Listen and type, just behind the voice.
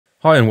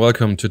Hi and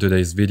welcome to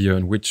today's video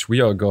in which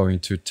we are going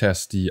to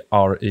test the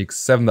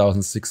RX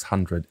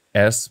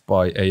 7600S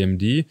by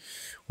AMD,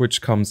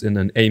 which comes in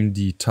an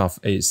AMD TUF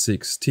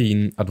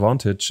A16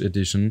 Advantage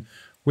Edition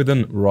with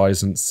an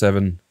Ryzen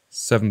 7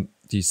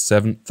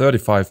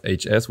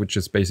 7735HS, which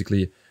is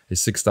basically a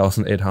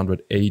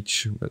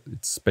 6800H.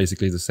 It's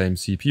basically the same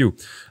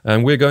CPU.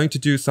 And we're going to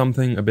do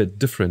something a bit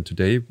different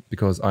today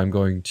because I'm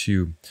going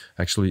to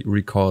actually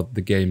record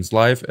the games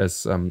live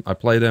as I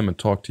play them and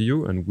talk to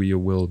you, and we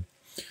will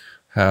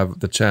have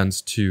the chance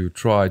to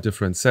try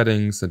different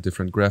settings and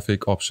different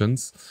graphic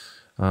options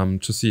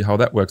to see how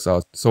that works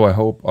out. So I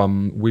hope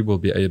we will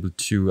be able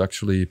to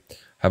actually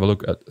have a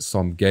look at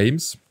some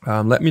games.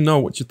 Let me know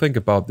what you think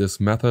about this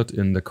method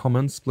in the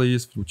comments,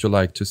 please. Would you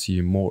like to see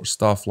more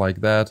stuff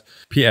like that?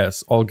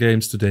 PS, all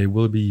games today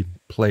will be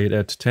played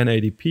at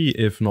 1080p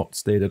if not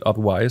stated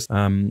otherwise.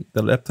 The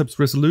laptop's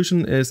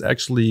resolution is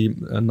actually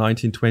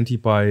 1920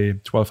 by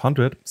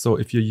 1200. So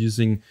if you're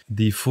using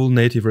the full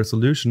native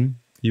resolution,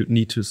 you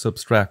need to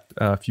subtract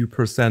a few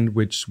percent,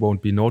 which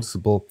won't be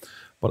noticeable.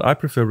 But I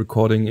prefer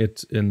recording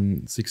it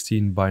in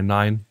 16 by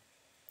 9,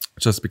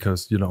 just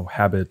because, you know,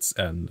 habits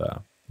and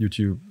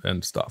YouTube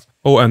and stuff.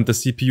 Oh, and the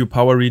CPU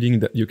power reading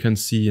that you can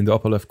see in the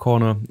upper left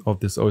corner of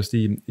this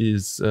OSD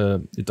is,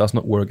 it does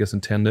not work as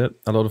intended.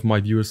 A lot of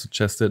my viewers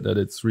suggested that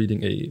it's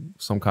reading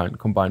some kind of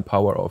combined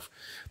power of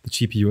the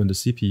GPU and the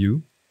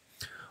CPU.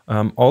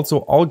 Also,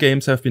 all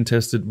games have been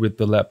tested with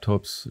the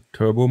laptop's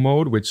turbo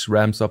mode, which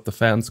ramps up the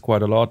fans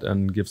quite a lot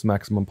and gives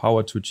maximum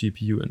power to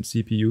GPU and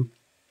CPU.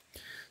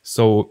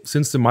 So,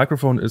 since the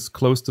microphone is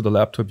close to the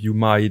laptop, you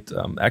might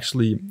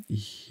actually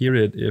hear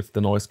it if the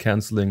noise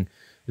cancelling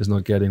is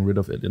not getting rid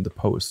of it in the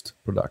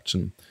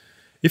post-production.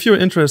 If you're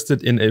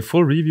interested in a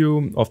full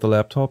review of the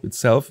laptop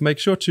itself, make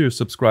sure to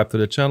subscribe to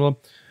the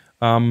channel,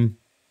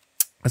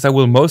 as I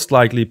will most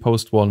likely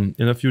post one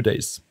in a few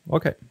days.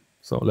 Okay.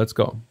 So let's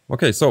go.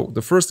 Okay, so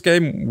the first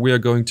game we are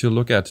going to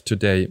look at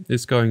today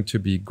is going to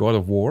be God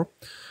of War.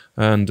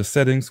 And the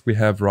settings we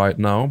have right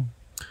now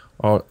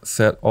are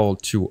set all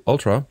to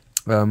Ultra.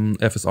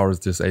 FSR is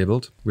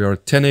disabled. We are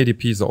at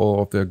 1080p, so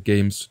all of the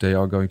games today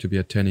are going to be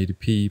at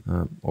 1080p.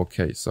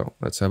 Okay, so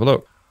let's have a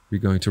look.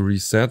 We're going to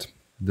reset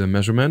the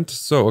measurement.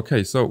 So,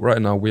 okay, so right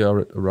now we are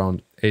at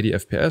around 80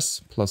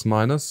 FPS, plus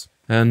minus.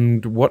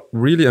 And what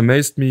really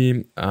amazed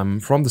me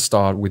from the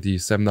start with the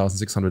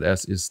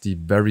 7600S is the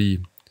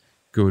very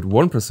good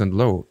 1%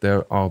 low.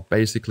 There are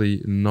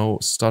basically no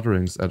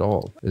stutterings at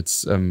all.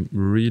 It's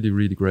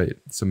really great.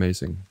 It's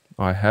amazing.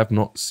 I have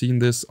not seen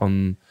this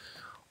on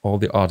all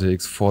the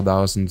RTX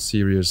 4000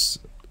 series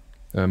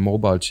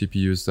mobile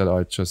GPUs that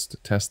I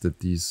just tested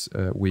these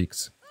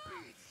weeks.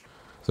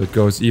 So it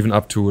goes even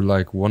up to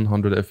like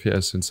 100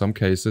 FPS in some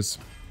cases.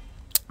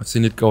 I've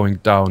seen it going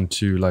down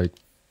to like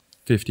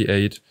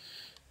 58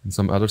 in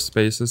some other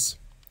spaces,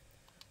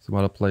 some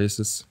other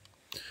places.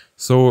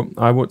 So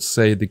I would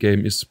say the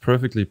game is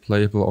perfectly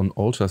playable on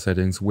ultra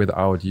settings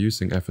without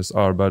using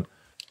FSR, but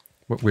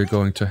we're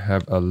going to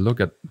have a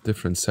look at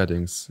different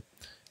settings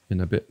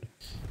in a bit.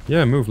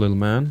 Yeah, move, little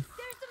man.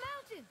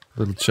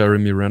 Little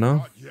Jeremy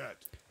Renner.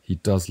 He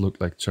does look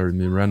like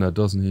Jeremy Renner,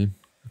 doesn't he?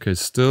 Okay,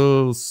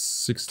 still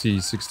 60,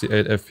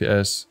 68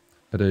 FPS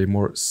at a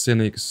more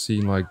scenic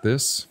scene like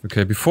this.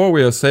 Okay, before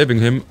we are saving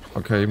him,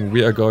 okay,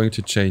 we are going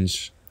to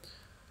change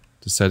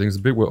the settings a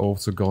bit. We're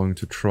also going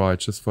to try,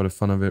 just for the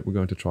fun of it, we're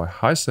going to try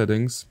high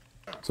settings.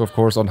 So of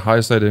course on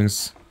high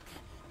settings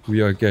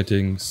we are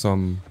getting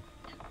some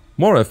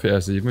more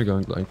FPS even. We're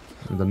going like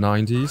in the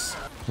 90s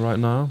right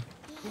now.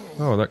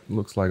 Oh, that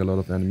looks like a lot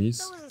of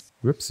enemies.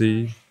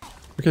 Whoopsie.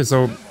 Okay,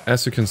 so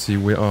as you can see,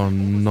 we are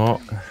not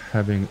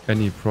having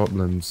any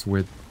problems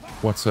with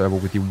whatsoever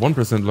with the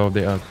 1% low.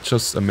 They are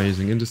just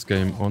amazing in this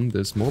game on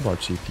this mobile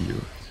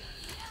GPU.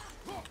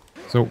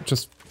 So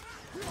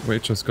we're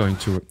just going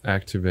to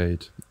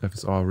activate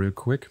FSR real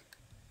quick,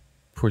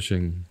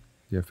 pushing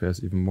the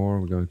FPS even more.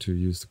 We're going to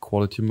use the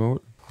quality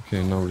mode.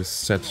 Okay, now it is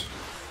set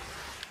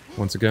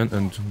once again,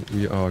 and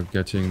we are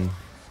getting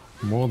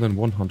more than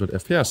 100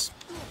 FPS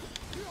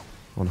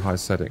on high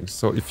settings.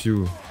 So if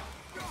you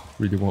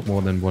really want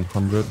more than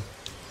 100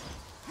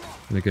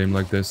 in a game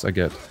like this, I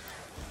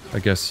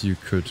guess you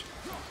could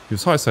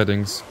use high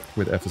settings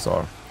with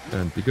FSR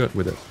and be good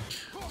with it.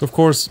 So of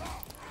course,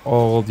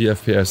 all the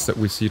FPS that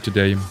we see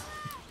today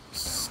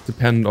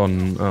depend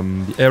on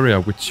the area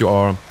which you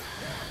are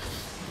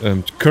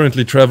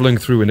currently traveling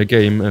through in a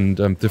game, and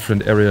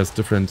different areas,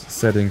 different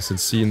settings and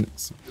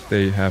scenes,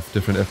 they have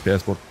different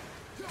FPS, but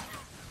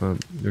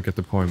you get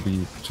the point.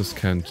 We just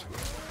can't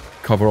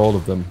cover all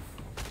of them,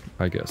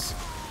 I guess.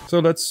 So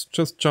let's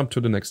just jump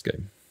to the next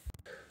game.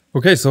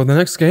 Okay, so the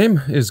next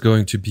game is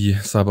going to be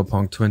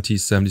Cyberpunk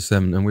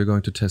 2077, and we're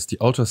going to test the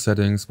ultra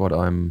settings, but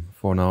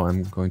for now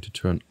I'm going to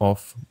turn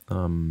off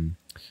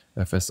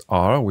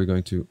FSR. We're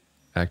going to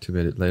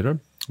activate it later.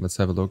 Let's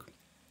have a look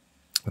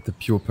at the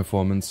pure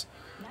performance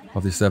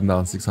of the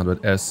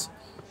 7600S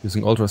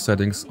using ultra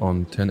settings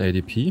on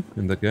 1080p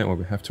in that game, or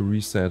we have to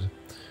reset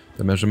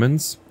the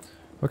measurements.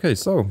 Okay,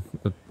 so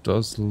it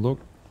does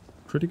look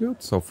pretty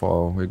good so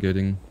far. We're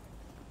getting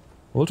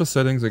Ultra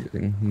settings are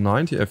getting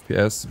 90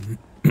 FPS.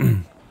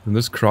 In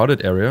this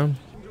crowded area,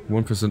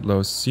 1%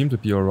 lows seem to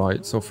be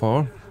alright so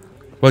far.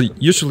 Well,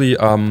 usually,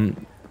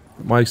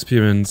 my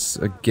experience,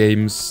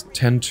 games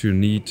tend to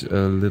need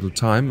a little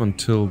time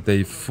until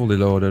they fully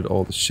loaded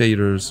all the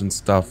shaders and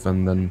stuff,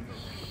 and then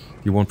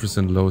the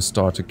 1% lows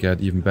start to get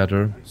even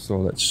better. So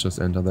let's just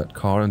enter that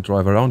car and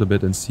drive around a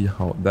bit and see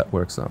how that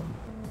works out.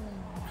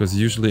 Because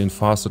usually in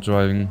faster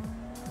driving,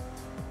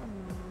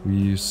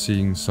 we're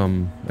seeing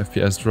some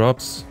FPS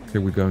drops. Okay,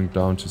 we're going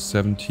down to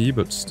 70,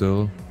 but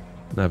still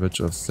an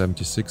average of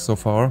 76 so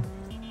far.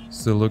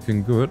 Still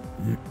looking good.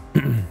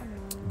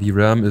 The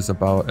RAM is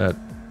about at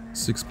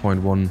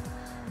 6.1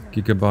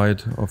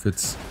 gigabyte of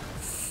its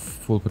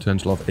full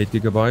potential of 8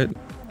 gigabyte.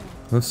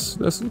 This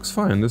looks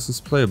fine. This is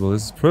playable.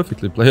 This is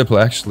perfectly playable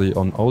actually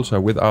on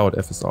Ultra without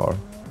FSR.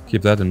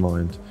 Keep that in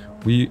mind.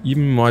 We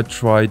even might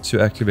try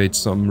to activate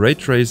some ray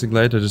tracing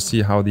later to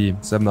see how the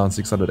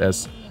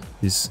 7600S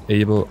is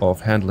able of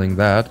handling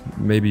that.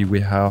 Maybe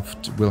we'll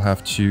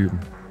have to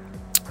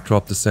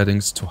drop the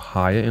settings to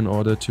high in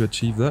order to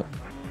achieve that.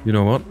 You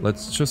know what?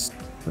 Let's just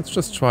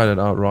try that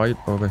out right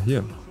over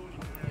here.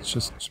 Let's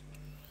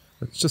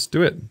just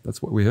do it.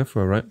 That's what we're here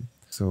for, right?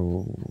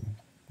 So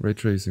ray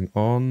tracing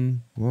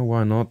on. Well,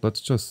 why not?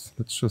 Let's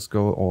just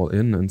go all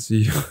in and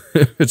see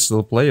if it's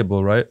still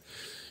playable, right?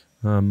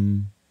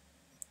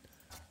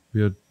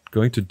 We are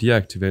going to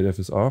deactivate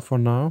FSR for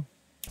now.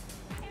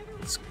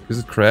 Is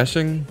it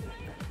crashing?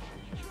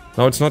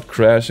 No, it's not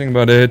crashing,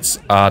 but it's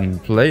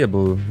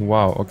unplayable.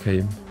 Wow,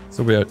 okay.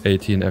 So we're at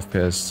 18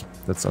 FPS.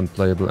 That's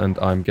unplayable, and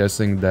I'm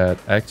guessing that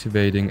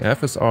activating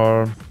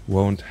FSR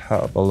won't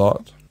help a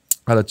lot.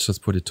 Let's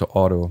just put it to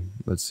auto.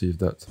 Let's see if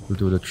that will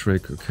do the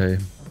trick. Okay.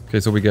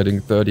 Okay, so we're getting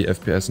 30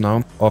 FPS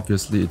now.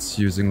 Obviously, it's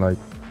using like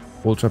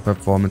ultra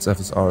performance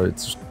FSR.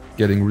 It's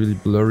getting really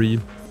blurry,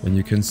 and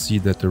you can see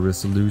that the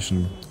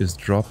resolution is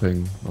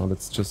dropping. Now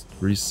let's just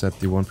reset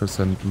the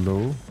 1%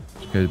 low.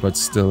 Okay, but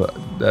still,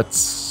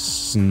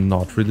 that's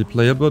not really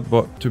playable.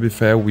 But to be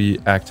fair, we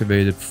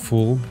activated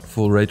full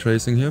ray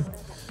tracing here.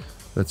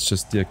 Let's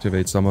just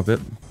deactivate some of it.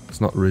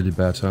 It's not really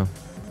better.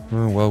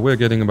 Oh, well, we're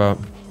getting about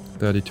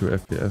 32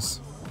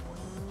 FPS.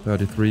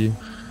 33.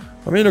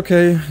 I mean,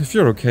 okay, if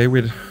you're okay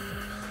with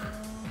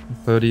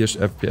 30-ish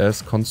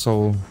FPS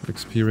console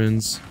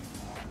experience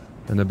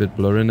and a bit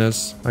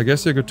blurriness, I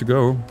guess you're good to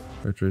go.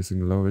 Ray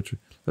tracing low.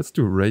 Let's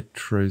do ray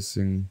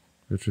tracing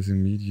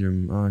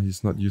medium. Ah,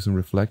 he's not using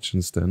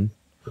reflections then.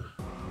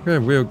 Okay,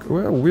 we're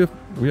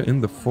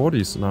in the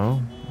 40s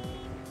now.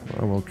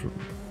 Well,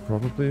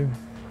 probably.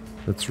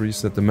 Let's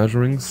reset the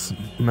measurements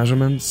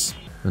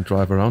and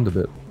drive around a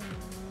bit.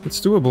 It's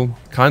doable.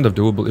 Kind of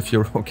doable if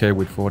you're okay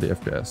with 40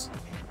 FPS.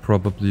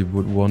 Probably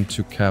would want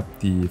to cap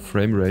the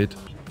frame rate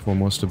for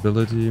more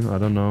stability. I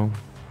don't know.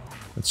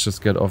 Let's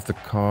just get out of the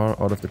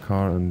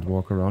car and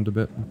walk around a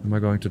bit. Am I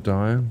going to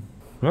die?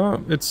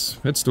 Well, it's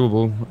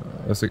doable,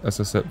 as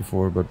I said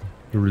before, but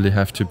you really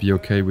have to be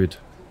okay with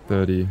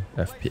 30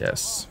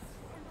 FPS.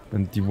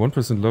 And the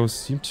 1% lows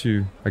seem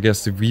to... I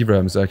guess the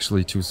VRAM is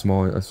actually too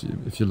small.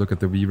 If you look at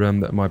the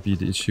VRAM, that might be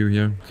the issue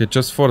here. Okay,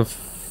 just for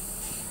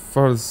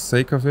the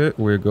sake of it,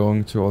 we're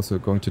also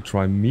going to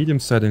try medium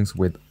settings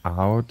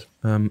without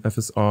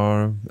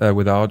FSR,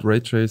 without ray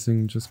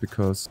tracing, just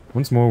because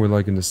once more we're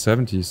like in the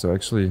 70s. So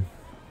actually,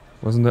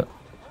 wasn't that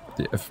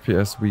the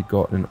FPS we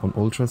got on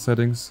ultra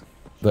settings?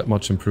 That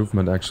much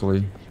improvement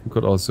actually. We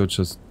could also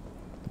just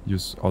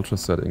use ultra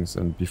settings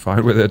and be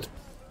fine with it.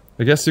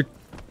 I guess you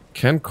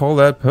can call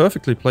that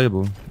perfectly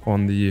playable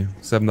on the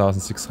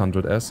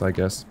 7600S, I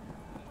guess.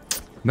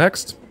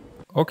 Next.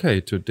 Okay,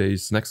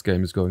 today's next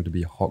game is going to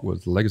be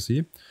Hogwarts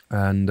Legacy.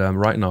 And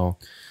right now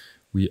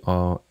we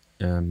are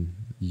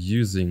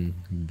using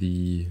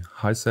the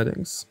high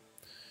settings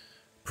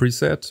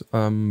preset,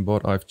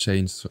 but I've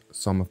changed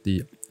some of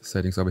the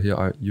settings over here.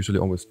 I usually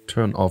always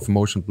turn off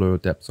motion blur,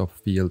 depth of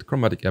field,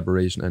 chromatic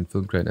aberration and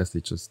film grain, as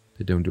they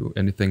don't do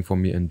anything for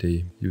me and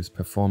they use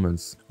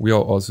performance. We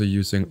are also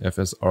using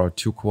FSR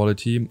 2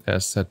 quality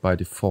as set by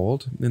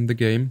default in the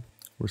game.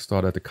 We'll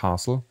start at the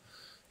castle.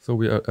 So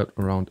we are at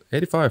around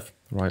 85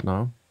 right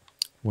now.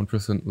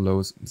 1%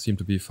 lows seem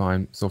to be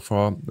fine. So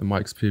far, in my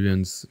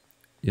experience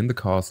in the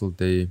castle,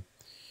 they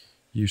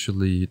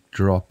usually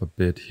drop a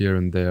bit here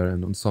and there,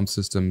 and on some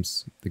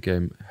systems the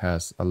game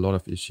has a lot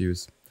of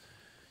issues.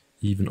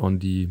 Even on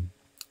the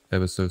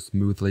ever so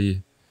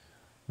smoothly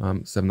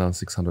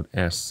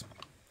 7600S.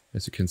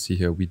 As you can see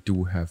here, we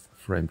do have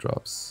frame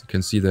drops. You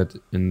can see that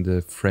in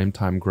the frame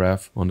time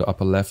graph on the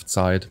upper left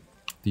side.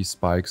 These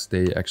spikes,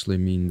 they actually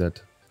mean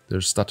that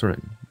they're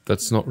stuttering.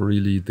 That's not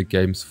really the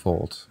game's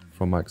fault,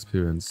 from my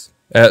experience.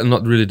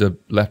 Not really the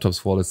laptop's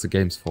fault, it's the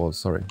game's fault,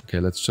 sorry. Okay,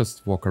 let's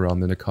just walk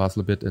around in the castle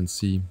a bit and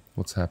see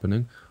what's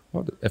happening.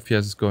 Oh, the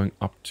FPS is going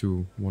up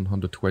to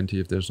 120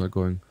 if there's not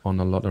going on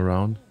a lot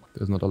around.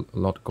 There's not a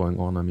lot going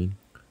on, I mean.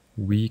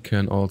 We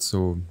can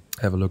also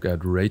have a look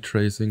at ray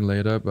tracing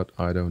later, but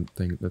I don't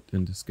think that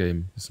in this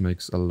game this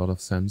makes a lot of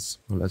sense.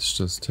 Well, let's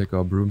just take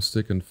our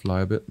broomstick and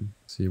fly a bit.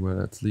 See where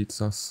that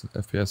leads us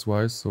FPS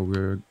wise. So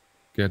we're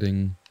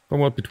getting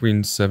Somewhat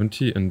between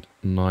 70 and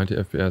 90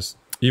 FPS,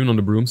 even on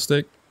the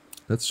broomstick.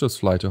 Let's just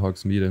fly to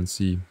Hogsmeade and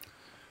see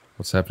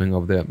what's happening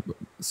over there.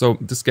 So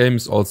this game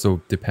is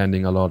also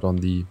depending a lot on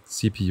the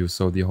CPU,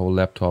 so the whole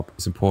laptop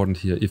is important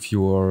here. If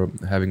you are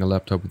having a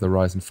laptop with a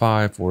Ryzen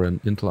 5 or an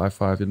Intel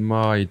i5, it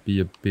might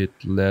be a bit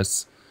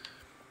less,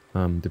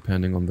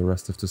 depending on the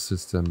rest of the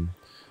system.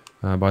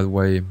 By the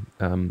way,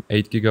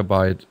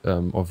 8GB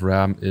of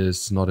RAM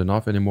is not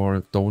enough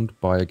anymore. Don't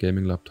buy a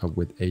gaming laptop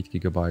with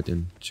 8GB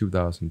in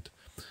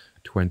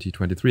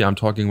 2023. I'm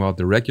talking about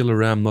the regular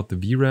RAM, not the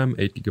VRAM.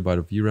 8GB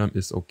of VRAM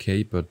is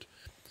okay, but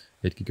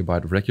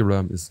 8GB of regular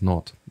RAM is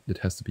not. It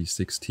has to be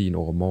 16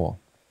 or more.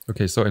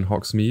 Okay, so in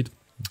Hogsmeade,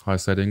 high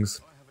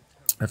settings,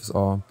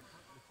 FSR.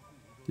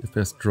 The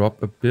FPS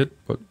drop a bit,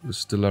 but we're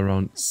still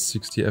around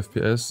 60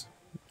 FPS.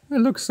 It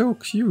looks so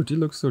cute, it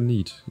looks so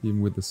neat,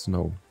 even with the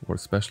snow, or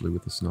especially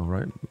with the snow,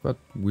 right? But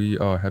we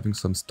are having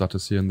some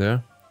stutters here and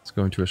there. Let's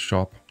go into a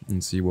shop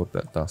and see what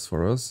that does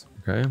for us.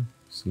 Okay,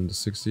 still in the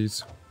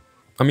 60s.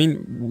 I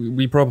mean,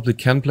 we probably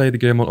can play the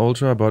game on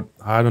Ultra, but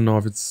I don't know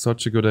if it's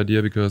such a good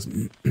idea, because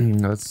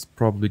that's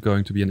probably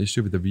going to be an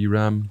issue with the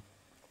VRAM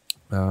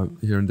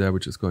here and there,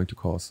 which is going to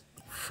cause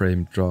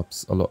frame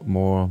drops a lot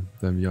more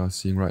than we are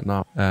seeing right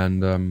now.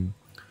 And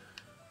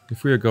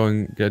if we are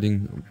going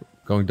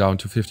down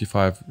to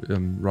 55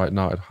 right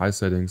now at high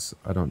settings,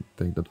 I don't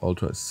think that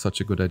Ultra is such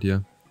a good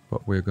idea.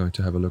 But we're going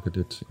to have a look at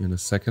it in a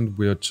second.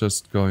 We're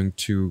just going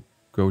to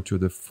go to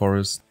the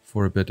forest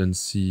for a bit and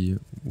see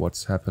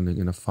what's happening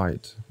in a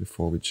fight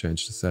before we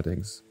change the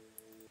settings.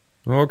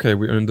 Okay,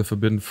 we're in the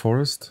Forbidden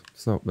Forest.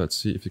 So let's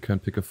see if you can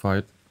pick a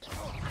fight.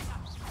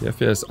 The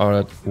FPS are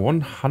at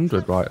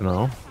 100 right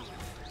now.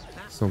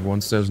 So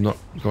once there's not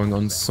going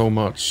on so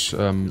much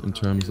in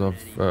terms of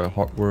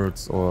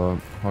Hogwarts or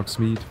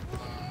Hogsmeade,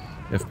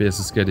 FPS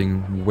is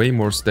getting way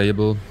more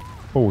stable.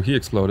 Oh, he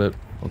exploded.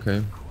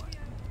 Okay.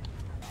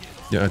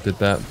 Yeah, I did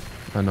that.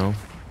 I know.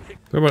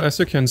 But as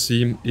you can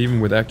see,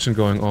 even with action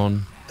going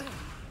on,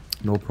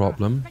 no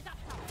problem.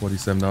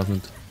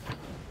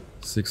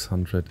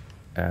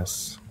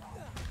 47,600S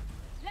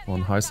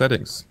on high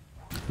settings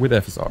with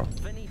FSR.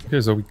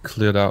 Okay, so we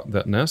cleared out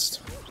that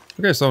nest.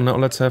 Okay, so now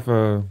let's have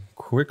a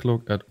quick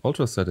look at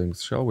Ultra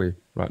settings, shall we?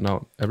 Right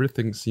now,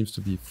 everything seems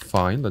to be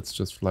fine. Let's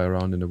just fly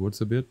around in the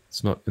woods a bit.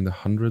 It's not in the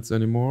hundreds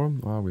anymore.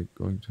 Are we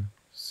going to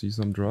see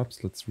some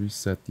drops? Let's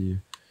reset the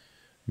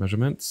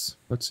measurements.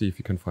 Let's see if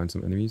we can find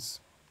some enemies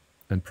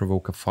and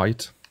provoke a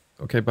fight.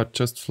 Okay, but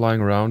just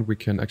flying around, we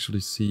can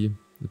actually see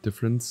the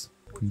difference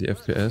in the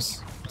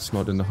FPS. It's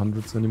not in the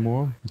hundreds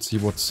anymore. Let's see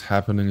what's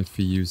happening if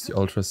we use the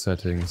Ultra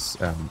settings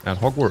at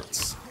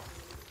Hogwarts,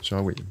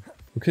 shall we?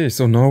 Okay,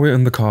 so now we're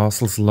in the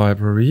castle's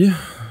library.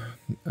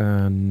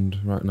 And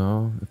right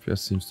now, FPS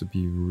seems to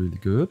be really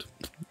good.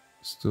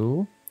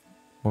 Still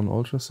on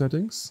Ultra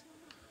settings.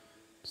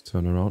 Let's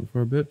turn around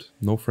for a bit.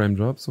 No frame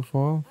drops so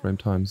far. Frame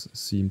times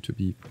seem to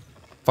be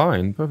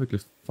fine, perfectly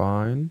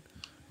fine.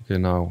 Okay,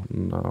 now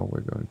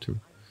we're going to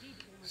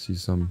see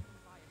some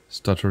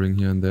stuttering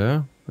here and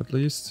there, at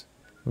least.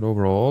 But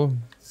overall,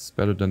 it's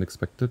better than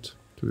expected,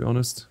 to be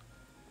honest.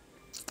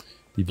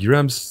 The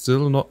VRAM's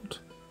still not.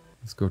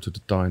 Let's go to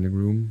the dining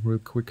room real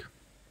quick.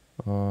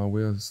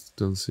 We're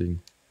still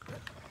seeing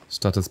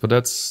stutters, but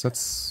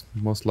that's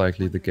most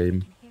likely the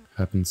game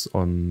happens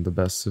on the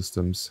best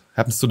systems.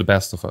 Happens to the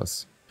best of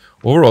us.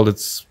 Overall,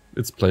 it's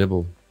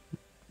playable,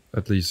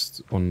 at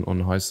least on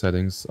high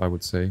settings, I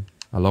would say.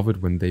 I love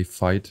it when they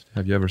fight.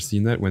 Have you ever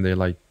seen that? When they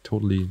like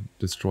totally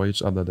destroy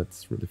each other?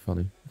 That's really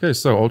funny. Okay,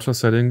 so Ultra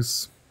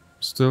settings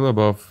still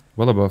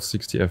well above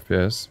 60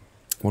 FPS.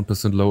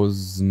 1% low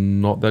is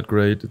not that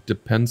great. It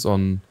depends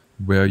on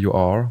where you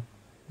are.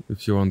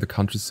 If you're on the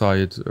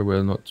countryside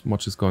where not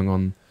much is going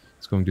on,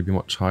 it's going to be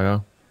much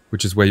higher,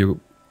 which is where you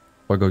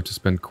are going to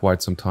spend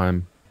quite some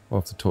time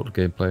of the total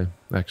gameplay,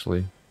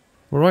 actually.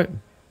 Alright.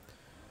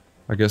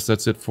 I guess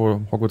that's it for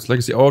Hogwarts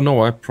Legacy. Oh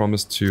no, I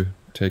promised to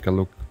take a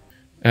look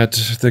at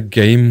the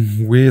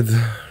game with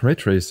ray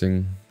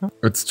tracing.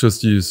 Let's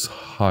just use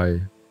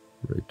high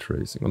ray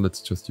tracing, or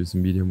let's just use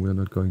medium. We're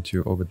not going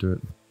to overdo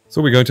it.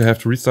 So we're going to have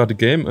to restart the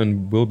game,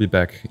 and we'll be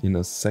back in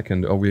a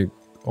second. Are we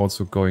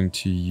also going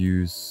to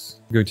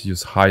use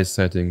high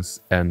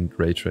settings and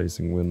ray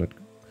tracing? We're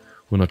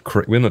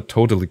not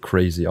totally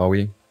crazy, are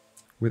we?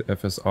 With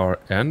FSR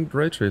and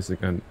ray tracing,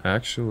 and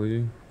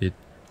actually it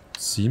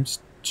seems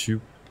to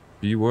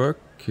be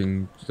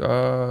working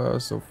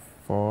so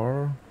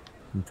far.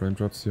 Some frame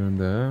drops here and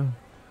there.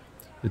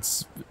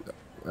 It's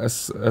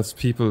as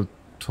people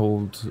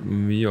told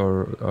me,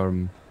 or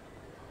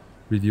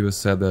reviewers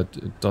said, that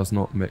it does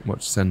not make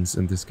much sense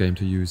in this game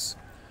to use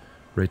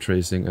ray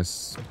tracing,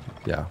 as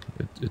yeah,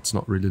 it's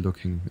not really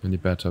looking any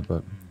better,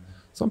 but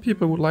some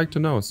people would like to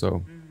know,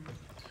 so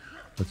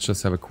let's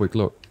just have a quick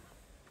look.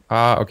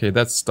 Ah, okay,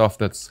 that's stuff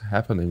that's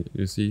happening.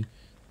 You see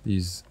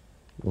these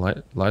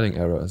lighting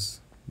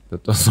errors.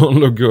 That does not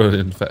look good,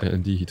 in fact,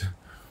 indeed.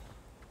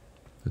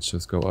 Let's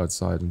just go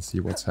outside and see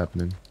what's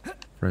happening.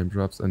 Frame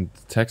drops, and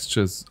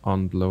textures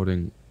aren't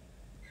loading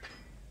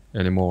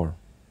anymore.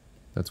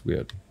 That's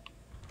weird.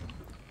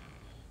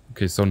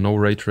 Okay, so no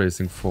ray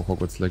tracing for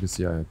Hogwarts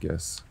Legacy, I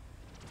guess.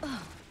 Okay,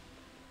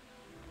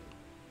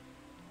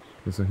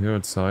 so here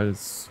outside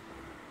it's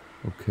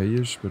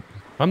okay-ish, but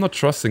I'm not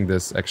trusting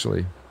this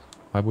actually.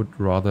 I would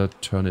rather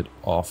turn it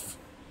off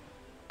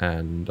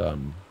and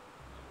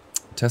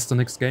test the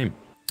next game.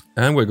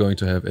 And we're going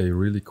to have a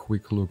really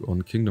quick look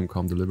on Kingdom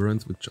Come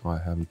Deliverance, which I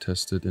haven't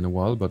tested in a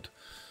while, but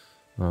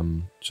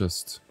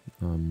just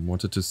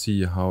wanted to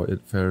see how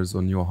it fares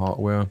on your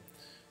hardware,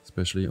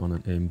 especially on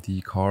an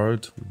AMD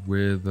card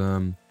with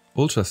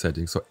ultra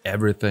settings, so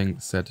everything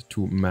set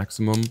to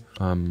maximum,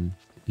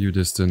 view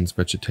distance,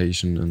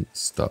 vegetation and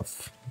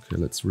stuff.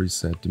 Okay, let's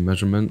reset the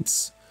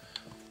measurements.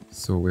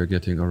 So we're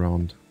getting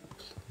around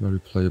very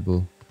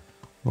playable.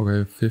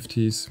 Okay,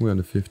 50s, we're in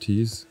the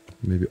 50s.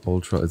 Maybe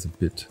ultra is a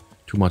bit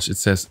too much. It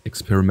says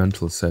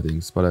experimental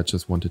settings, but I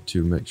just wanted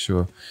to make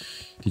sure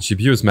the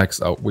GPU is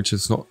maxed out, which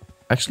is not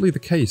actually the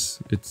case.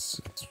 It's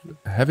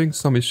having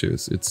some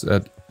issues. It's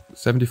at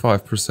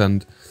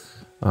 75%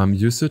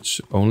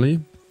 usage only,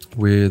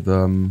 with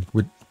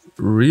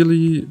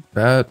really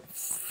bad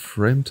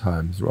frame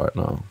times right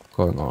now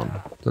going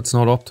on. That's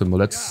not optimal.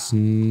 That's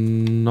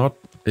not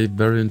a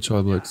very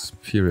enjoyable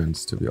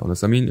experience, to be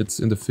honest. I mean, it's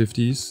in the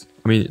 50s.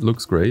 I mean, it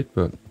looks great,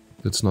 but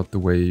that's not the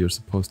way you're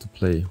supposed to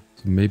play.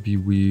 So maybe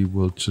we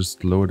will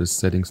just lower the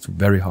settings to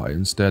very high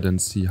instead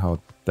and see how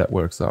that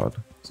works out.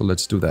 So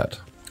let's do that.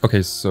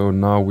 Okay, so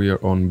now we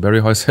are on very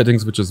high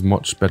settings, which is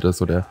much better.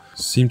 So there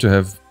seem to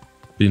have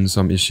been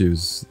some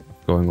issues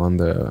going on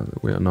there.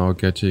 We are now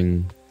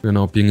being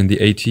in the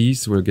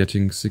 80s. We're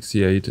getting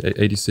 68,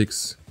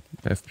 86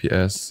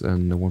 FPS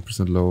and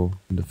 1% low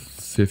in the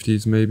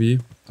 50s maybe.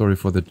 Sorry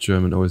for the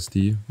German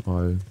OSD.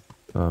 I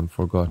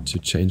forgot to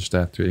change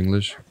that to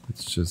English.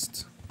 Let's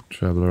just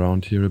travel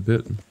around here a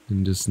bit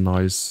in this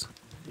nice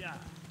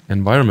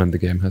environment the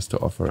game has to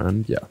offer.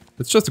 And yeah,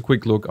 it's just a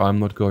quick look. I'm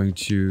not going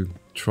to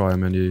try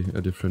many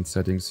different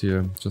settings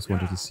here. Just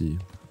wanted to see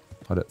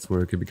how that's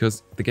working,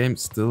 because the game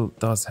still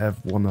does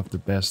have one of the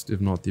best,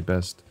 if not the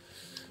best,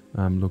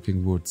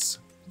 looking woods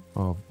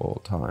of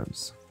all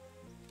times.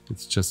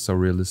 It's just so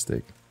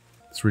realistic.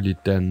 It's really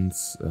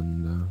dense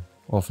and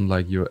often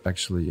like you're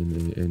actually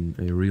in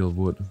a real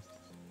wood.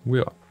 We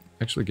are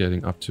actually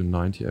getting up to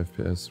 90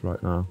 FPS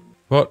right now.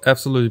 But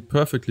absolutely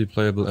perfectly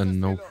playable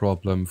and no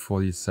problem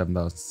for the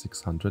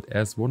 7600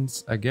 as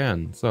once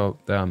again. So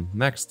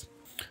next.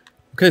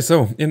 Okay,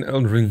 so in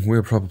Elden Ring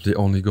we're probably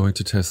only going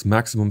to test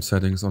maximum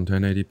settings on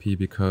 1080p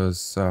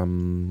because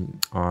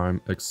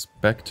I'm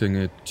expecting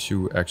it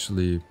to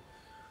actually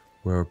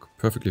work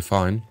perfectly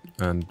fine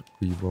and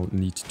we won't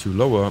need to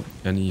lower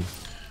any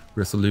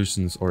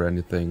resolutions or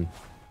anything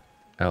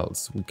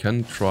else. We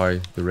can try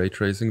the ray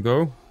tracing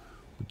though,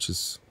 which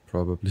is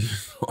probably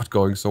not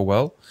going so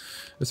well.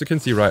 As you can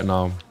see right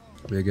now,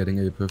 we're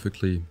getting a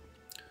perfectly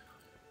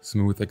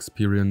smooth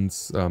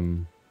experience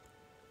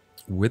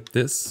with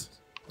this.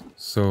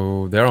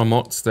 So there are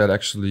mods that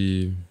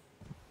actually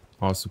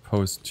are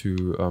supposed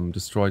to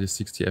destroy the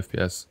 60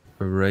 FPS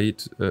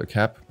rate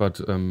cap, but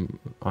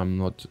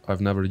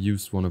I've never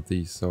used one of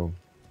these, so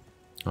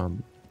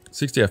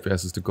 60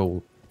 FPS is the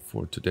goal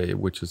for today,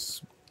 which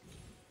is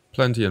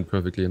plenty and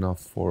perfectly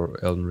enough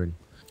for Elden Ring.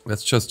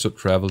 Let's just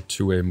travel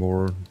to a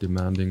more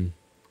demanding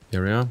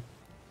area.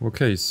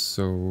 Okay,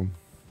 so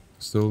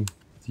still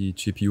the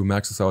GPU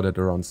maxes out at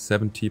around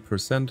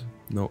 70%.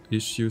 No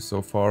issue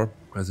so far,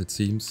 as it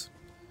seems.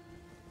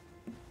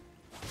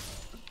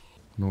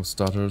 No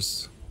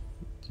stutters.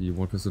 The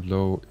 1%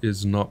 low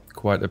is not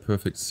quite a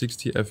perfect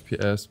 60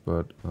 FPS,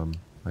 but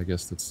I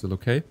guess that's still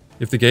okay.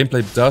 If the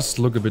gameplay does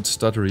look a bit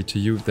stuttery to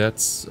you,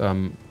 that's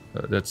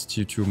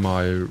due to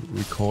my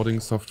recording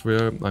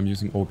software. I'm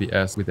using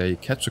OBS with a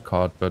capture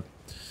card, but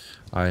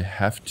I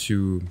have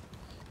to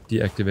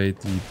deactivate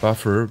the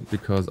buffer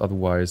because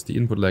otherwise the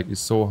input lag is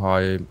so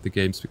high the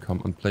games become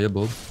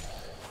unplayable,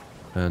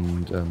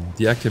 and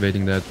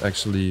deactivating that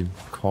actually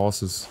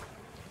causes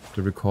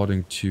the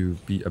recording to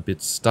be a bit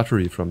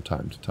stuttery from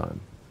time to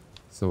time.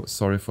 So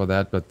sorry for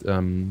that, but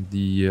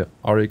the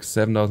RX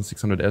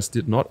 7600S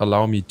did not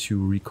allow me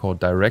to record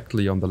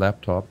directly on the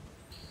laptop,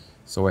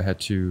 so I had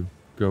to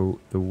go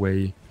the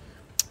way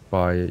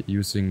by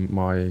using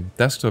my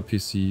desktop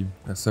PC,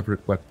 a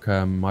separate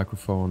webcam,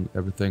 microphone,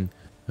 everything,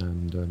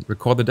 and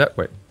record it that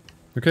way.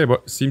 Okay,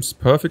 but seems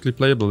perfectly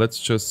playable. Let's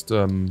just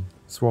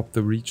swap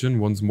the region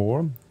once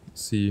more,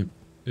 see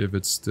if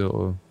it's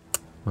still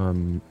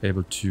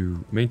able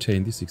to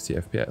maintain the 60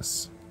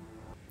 FPS.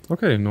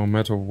 Okay, no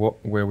matter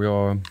where we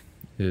are,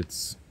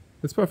 it's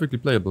perfectly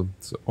playable.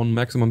 It's on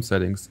maximum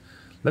settings.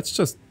 Let's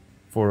just,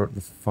 for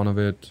the fun of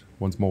it,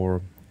 once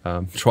more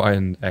try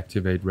and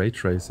activate ray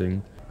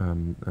tracing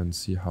and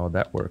see how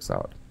that works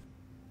out.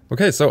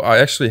 Okay, so I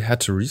actually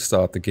had to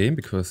restart the game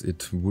because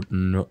it would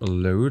not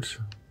load,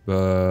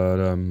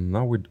 but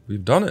now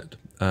we've done it,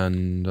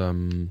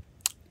 and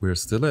we're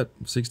still at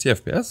 60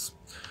 FPS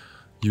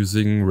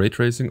using ray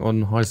tracing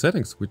on high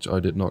settings, which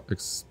I did not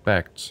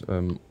expect.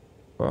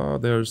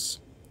 There's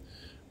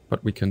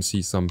But we can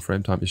see some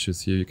frame time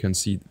issues here. You can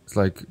see it's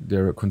like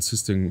there are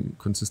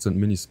consistent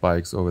mini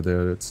spikes over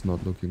there. It's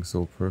not looking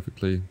so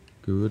perfectly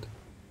good.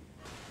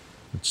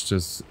 Let's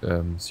just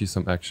see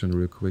some action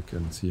real quick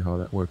and see how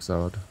that works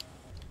out.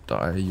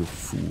 Die, you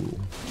fool.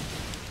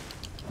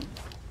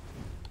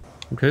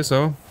 Okay,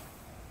 so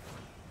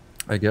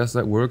I guess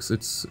that works.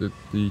 The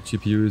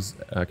GPU is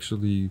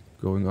actually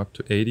going up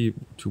to 80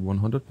 to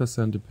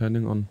 100%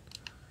 depending on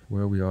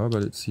where we are,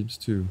 but it seems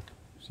to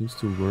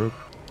work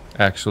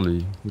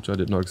actually, which I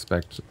did not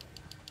expect.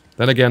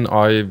 Then again,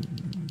 I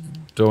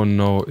don't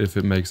know if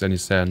it makes any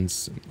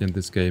sense in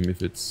this game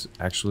if it's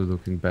actually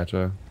looking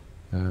better,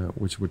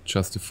 which would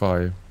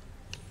justify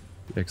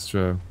the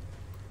extra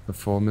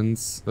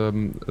performance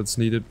that's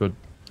needed, but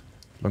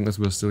as long as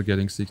we're still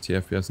getting 60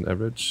 FPS on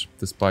average,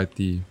 despite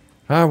the...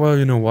 well,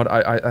 you know what,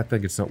 I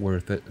think it's not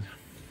worth it.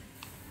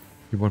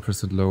 The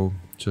 1% low,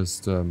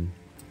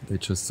 they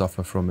just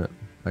suffer from it.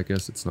 I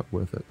guess it's not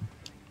worth it.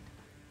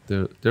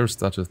 There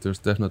stutters, there's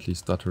definitely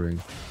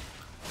stuttering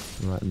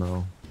right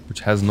now, which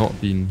has not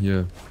been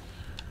here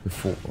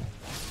before.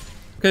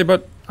 Okay,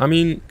 but I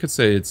mean, could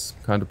say it's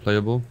kind of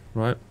playable,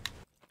 right?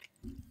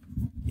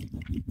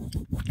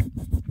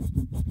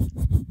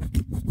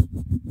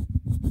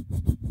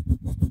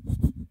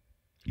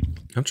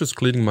 I'm just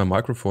cleaning my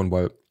microphone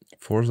while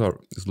Forza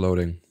is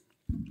loading.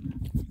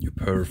 You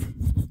perv.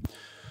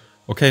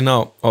 Okay,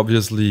 now,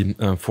 obviously,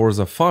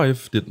 Forza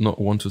 5 did not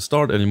want to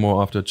start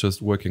anymore after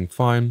just working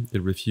fine.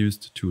 It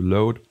refused to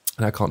load,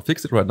 and I can't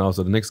fix it right now,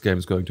 so the next game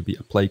is going to be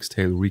A Plague's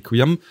Tale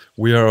Requiem.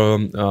 We are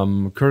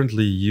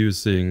currently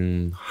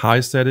using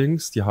high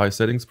settings, the high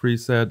settings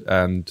preset,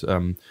 and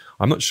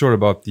I'm not sure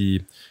about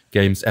the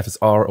game's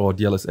FSR or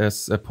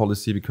DLSS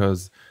policy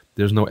because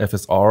there's no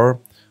FSR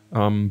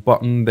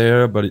button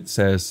there, but it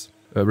says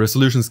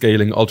resolution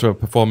scaling, ultra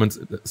performance.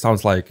 It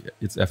sounds like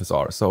it's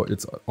FSR, so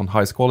it's on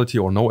highest quality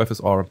or no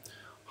FSR,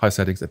 high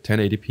settings at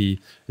 1080p,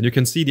 and you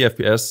can see the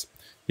FPS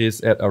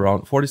is at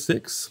around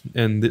 46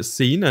 in this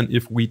scene, and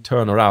if we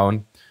turn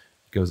around,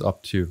 it goes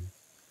up to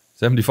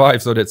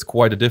 75, so that's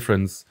quite a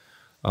difference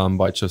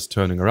by just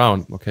turning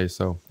around. Okay,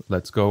 so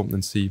let's go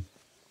and see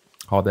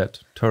how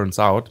that turns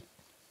out.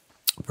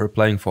 We're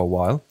playing for a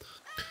while,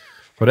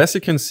 but as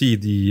you can see,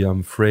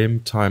 the frame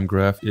time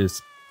graph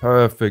is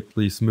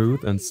perfectly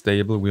smooth and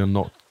stable. We are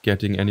not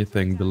getting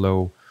anything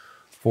below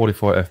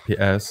 44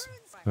 FPS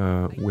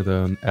with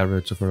an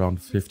average of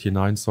around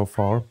 59 so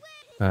far.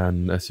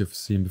 And as you've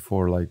seen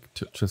before, like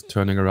just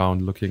turning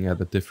around, looking at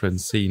the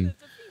different scene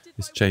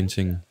is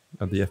changing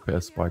the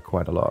FPS by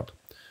quite a lot.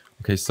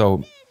 Okay,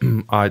 so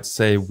I'd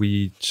say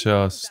we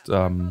just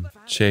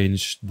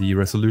change the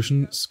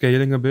resolution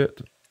scaling a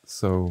bit.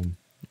 So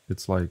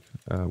it's like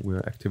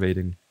we're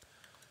activating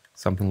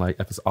something like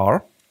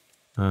FSR.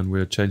 And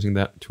we're changing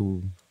that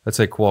to, let's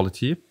say,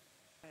 quality.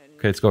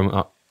 Okay, it's going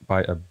up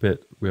by a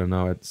bit. We are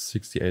now at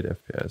 68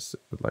 FPS,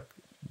 with like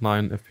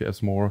 9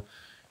 FPS more.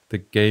 The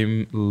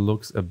game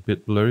looks a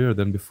bit blurrier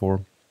than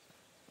before,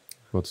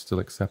 but still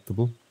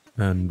acceptable.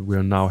 And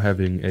we're now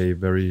having a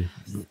very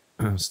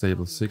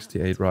stable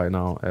 68 right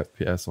now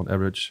FPS on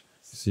average.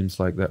 It seems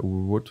like that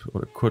would,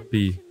 or it could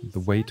be the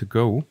way to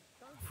go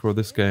for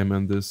this game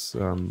and this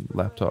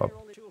laptop.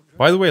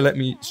 By the way, let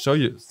me show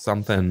you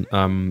something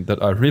that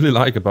I really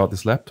like about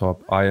this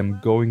laptop. I am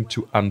going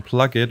to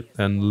unplug it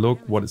and look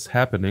what is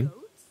happening.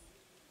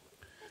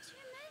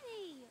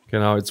 Okay,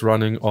 now it's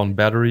running on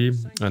battery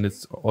and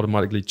it's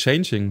automatically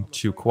changing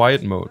to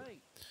quiet mode.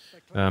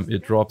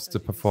 It drops the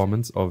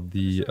performance of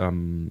the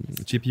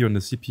GPU and the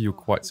CPU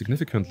quite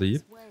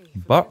significantly,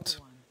 but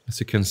as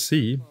you can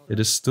see, it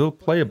is still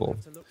playable.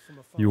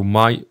 You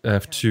might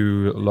have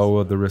to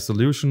lower the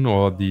resolution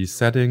or the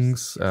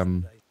settings,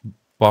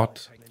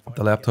 but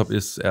the laptop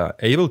is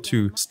able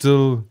to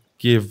still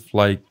give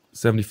like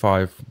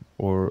 75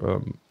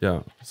 or yeah,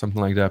 something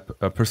like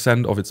that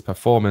percent of its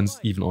performance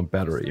even on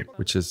battery,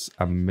 which is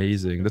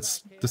amazing.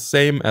 That's the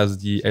same as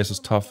the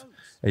ASUS TUF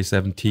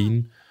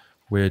A16,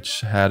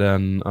 which had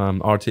an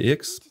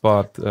RTX,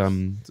 but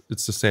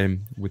it's the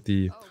same with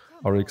the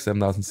RX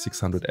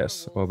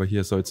 7600S over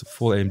here. So it's a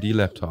full AMD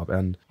laptop,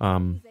 and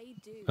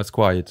that's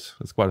quite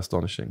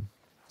astonishing.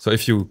 So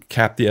if you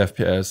cap the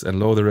FPS and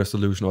lower the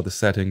resolution or the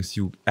settings,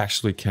 you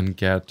actually can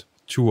get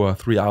 2 or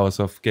 3 hours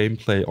of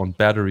gameplay on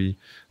battery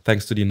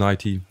thanks to the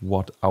 90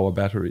 watt-hour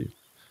battery.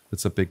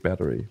 It's a big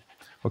battery.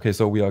 Okay,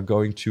 so we are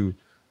going to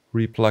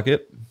replug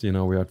it. You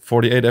know, we're at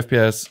 48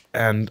 FPS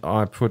and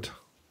I put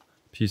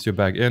PCU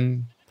back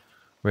in,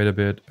 wait a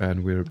bit,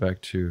 and we're back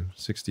to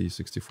 60,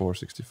 64,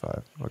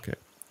 65. Okay.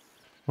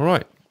 All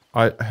right.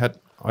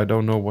 I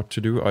don't know what to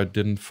do. I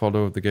didn't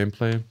follow the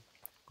gameplay.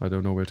 I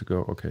don't know where to go.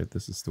 Okay,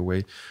 this is the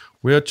way.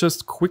 We are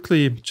just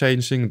quickly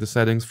changing the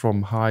settings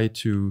from high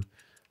to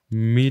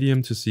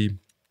medium to see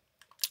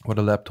what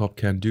a laptop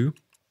can do,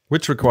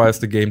 which requires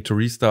the game to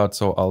restart,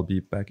 so I'll be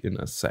back in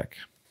a sec.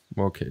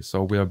 Okay,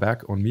 so we are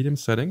back on medium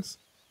settings,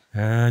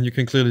 and you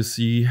can clearly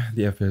see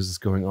the FPS is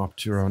going up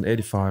to around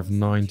 85,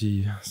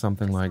 90,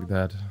 something like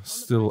that.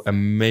 Still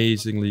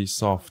amazingly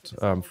soft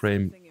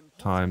frame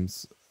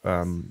times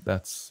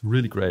That's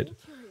really great.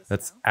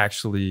 That's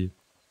actually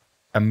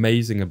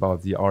amazing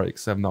about the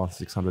RX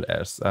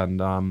 7600S.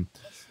 And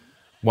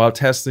while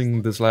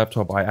testing this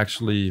laptop, I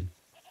actually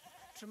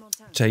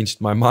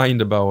changed my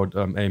mind about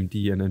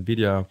AMD and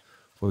Nvidia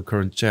for the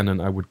current gen,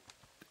 and I would,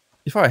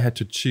 if I had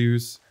to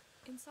choose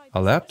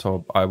a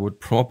laptop, I would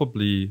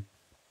probably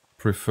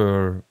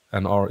prefer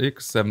an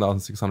RX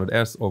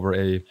 7600S over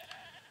a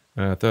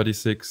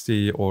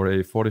 3060 or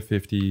a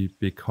 4050,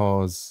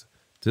 because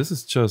this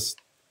is just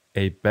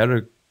a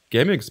better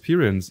gaming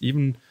experience,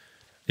 even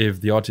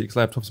if the RTX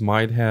laptops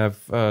might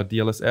have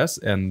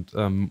DLSS and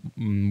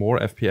more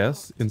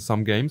FPS in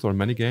some games or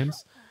many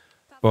games,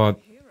 but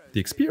the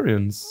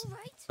experience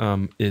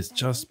is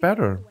just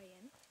better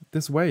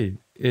this way.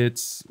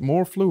 It's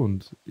more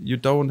fluent. You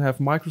don't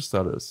have micro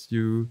stutters.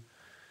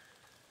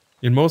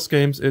 In most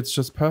games, it's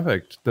just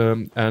perfect.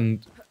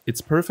 And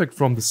it's perfect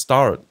from the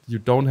start. You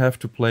don't have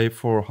to play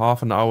for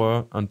half an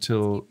hour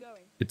until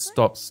it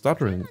stops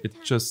stuttering.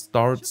 It just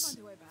starts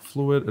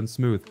fluid and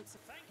smooth.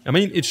 I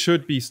mean, it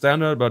should be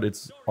standard, but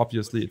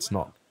obviously it's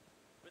not.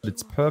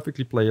 It's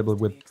perfectly playable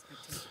with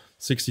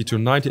 60 to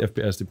 90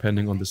 FPS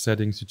depending on the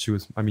settings you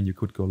choose. I mean, you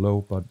could go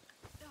low, but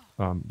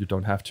you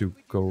don't have to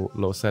go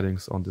low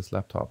settings on this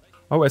laptop.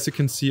 Oh, as you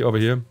can see over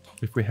here,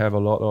 if we have a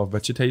lot of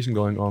vegetation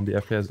going on, the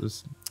FPS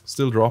is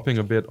still dropping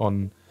a bit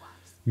on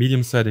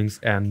medium settings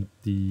and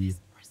the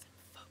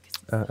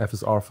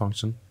FSR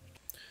function.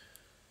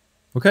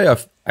 Okay,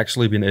 I've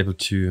actually been able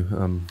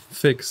to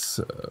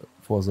fix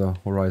Forza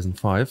Horizon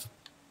 5.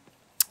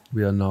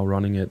 We are now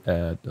running it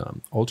at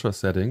ultra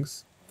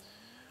settings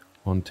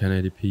on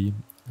 1080p,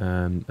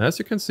 and as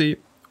you can see,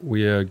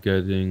 we are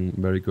getting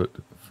very good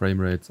frame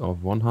rates of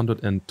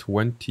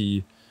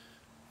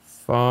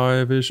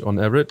 125-ish on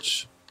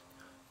average.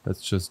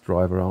 Let's just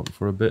drive around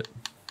for a bit.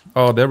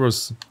 Oh, there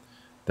was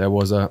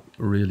a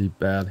really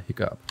bad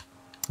hiccup.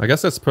 I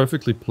guess that's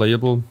perfectly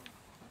playable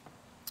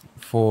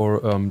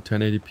for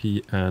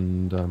 1080p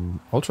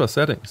and ultra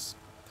settings.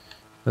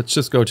 Let's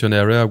just go to an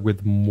area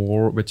with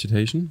more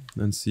vegetation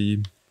and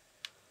see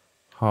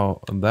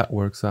how that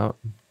works out.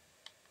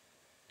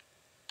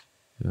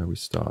 Yeah, we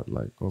start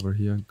like over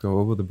here, go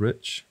over the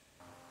bridge.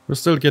 We're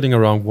still getting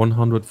around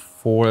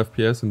 104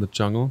 FPS in the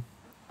jungle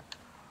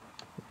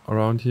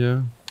around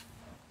here.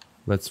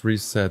 Let's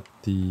reset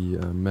the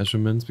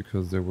measurements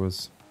because there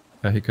was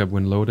a hiccup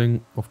when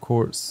loading, of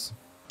course.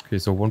 Okay,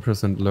 so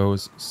 1%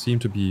 lows seem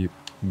to be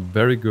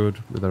very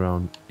good with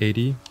around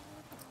 80.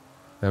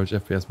 Average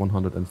FPS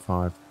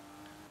 105.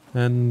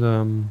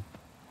 And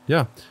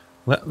yeah,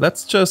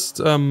 let's just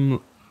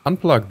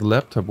unplug the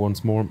laptop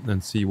once more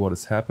and see what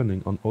is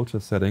happening on ultra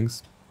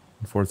settings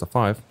in Forza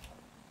 5.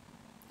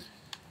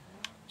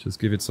 Just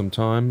give it some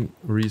time,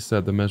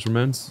 reset the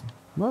measurements.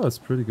 Well, that's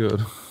pretty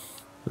good.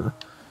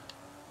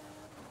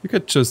 You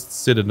could just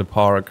sit in the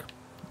park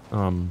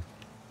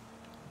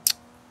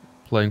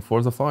playing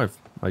Forza 5,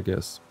 I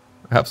guess.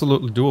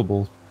 Absolutely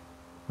doable.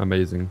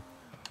 Amazing.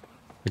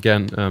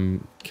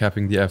 Again,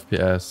 capping the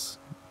FPS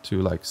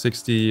to like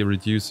 60,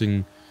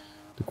 reducing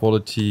the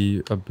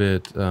quality a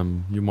bit.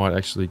 You might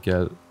actually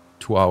get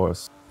 2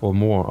 hours or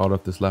more out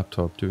of this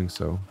laptop doing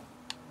so.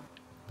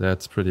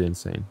 That's pretty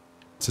insane.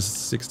 It's a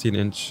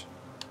 16-inch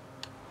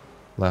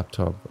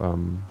laptop,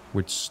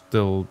 which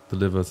still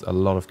delivers a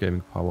lot of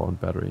gaming power on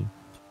battery.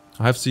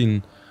 I have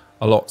seen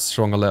a lot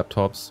stronger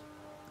laptops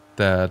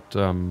that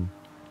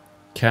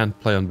can't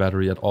play on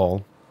battery at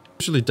all.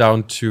 Usually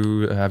down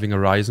to having a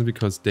Ryzen,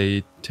 because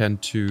they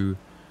tend to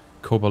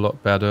cope a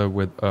lot better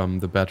with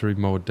the battery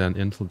mode than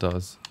Intel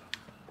does.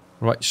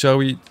 Right, shall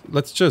we?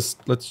 Let's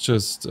just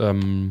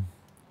replug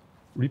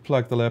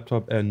the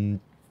laptop and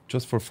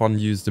just for fun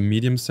use the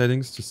medium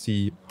settings to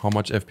see how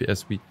much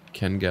FPS we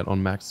can get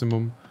on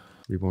maximum.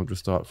 We won't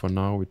restart for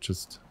now. We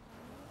just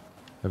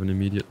have an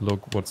immediate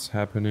look what's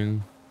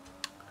happening.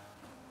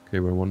 Okay,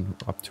 we're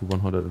up to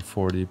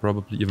 140,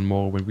 probably even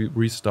more when we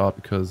restart,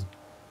 because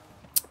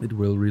it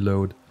will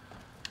reload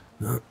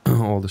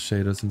all the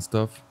shaders and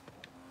stuff.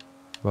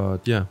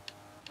 But yeah,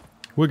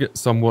 we'll get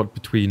somewhat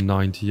between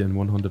 90 and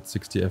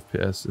 160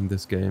 FPS in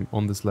this game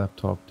on this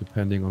laptop,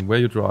 depending on where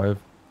you drive,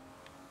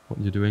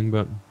 what you're doing,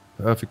 but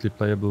perfectly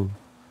playable,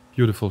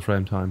 beautiful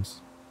frame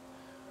times.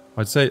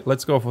 I'd say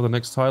let's go for the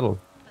next title.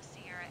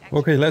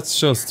 Okay, let's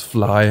just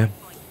fly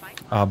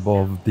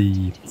above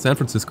the San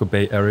Francisco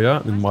Bay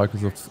Area in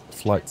Microsoft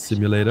Flight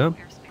Simulator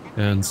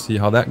and see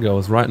how that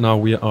goes. Right now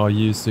we are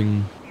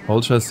using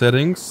ultra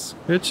settings,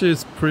 which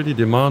is pretty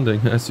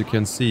demanding. As you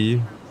can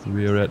see,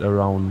 we're at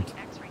around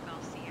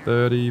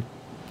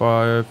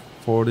 35,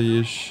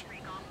 40-ish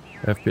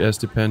FPS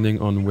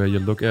depending on where you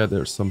look at.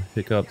 There's some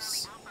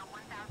hiccups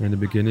in the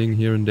beginning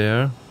here and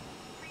there.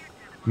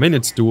 I mean,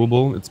 it's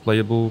doable, it's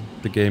playable.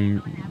 The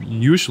game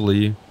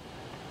usually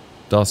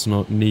does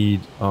not need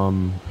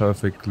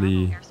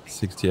perfectly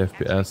 60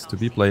 FPS to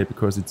be played,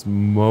 because it's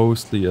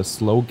mostly a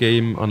slow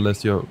game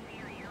unless you're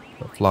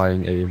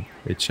flying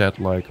a jet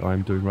like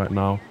I'm doing right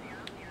now.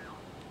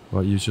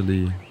 But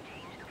usually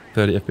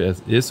 30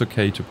 FPS is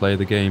okay to play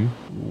the game.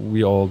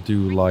 We all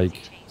do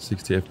like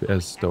 60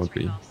 FPS, don't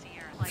we?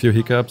 A few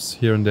hiccups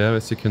here and there,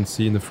 as you can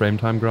see in the frame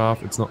time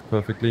graph. It's not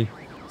perfectly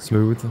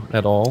smooth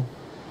at all.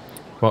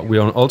 But we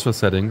are on ultra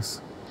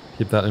settings.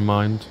 Keep that in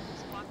mind.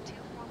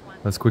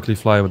 Let's quickly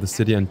fly over the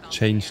city and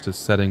change the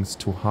settings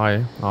to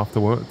high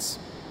afterwards.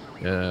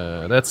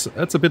 That's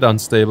a bit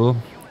unstable.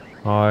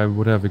 I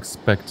would have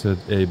expected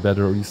a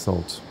better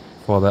result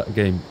for that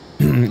game,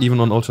 even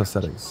on ultra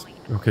settings.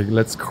 Okay,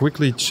 let's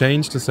quickly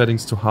change the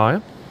settings to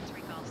high.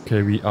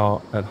 Okay, we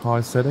are at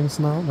high settings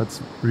now.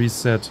 Let's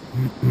reset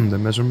the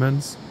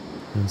measurements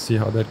and see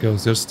how that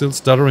goes. There's still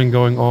stuttering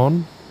going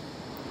on,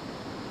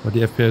 but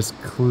the FPS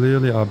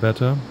clearly are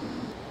better.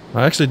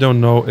 I actually don't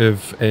know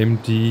if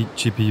AMD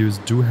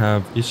GPUs do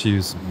have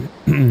issues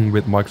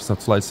with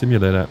Microsoft Flight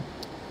Simulator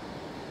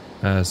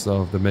as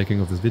of the making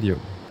of this video.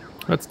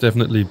 That's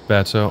definitely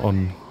better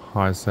on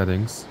high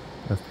settings,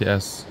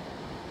 FPS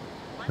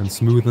and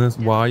smoothness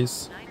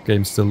wise.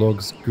 Game still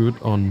looks good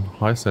on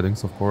high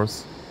settings, of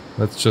course.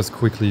 Let's just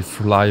quickly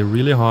fly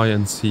really high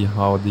and see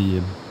how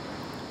the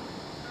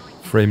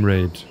frame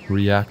rate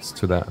reacts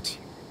to that.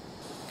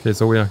 Okay,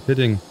 so we are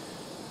hitting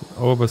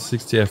over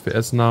 60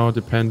 FPS now,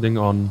 depending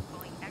on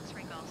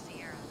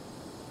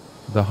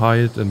the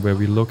height and where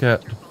we look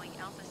at.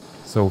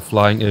 So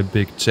flying a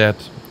big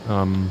jet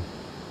from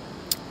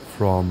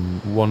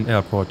one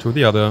airport to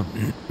the other,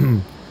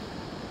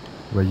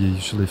 where you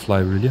usually fly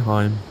really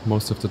high,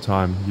 most of the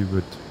time you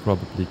would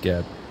probably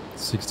get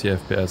 60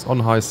 FPS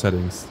on high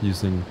settings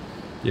using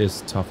the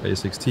ASUS TUF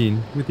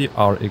A16 with the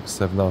RX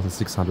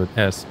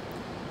 7600S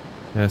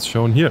as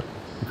shown here,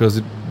 because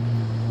it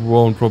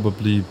won't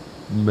probably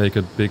make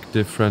a big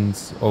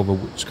difference over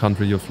which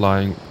country you're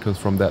flying, because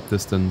from that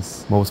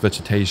distance most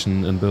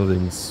vegetation and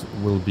buildings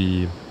won't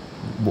be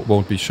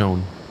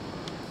shown.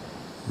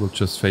 We'll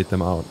just fade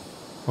them out.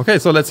 Okay,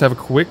 so let's have a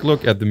quick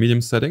look at the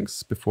medium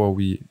settings before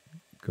we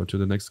go to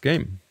the next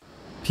game.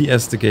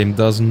 PS, the game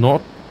does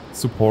not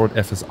support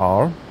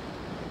FSR,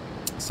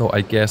 so I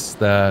guess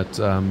that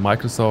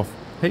Microsoft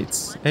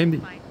hates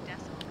AMD.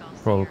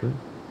 Probably.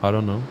 I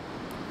don't know.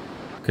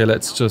 Okay,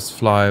 let's just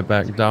fly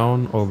back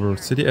down over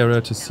city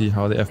area to see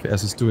how the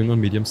FPS is doing on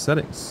medium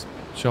settings,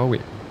 shall we?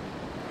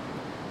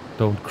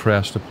 Don't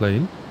crash the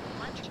plane.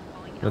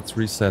 Let's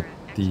reset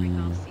the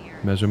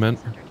measurement.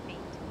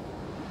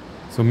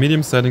 So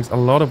medium settings, a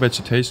lot of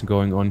vegetation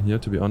going on here,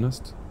 to be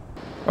honest.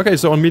 Okay,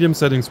 so on medium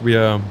settings we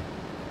are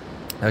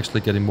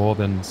actually getting more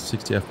than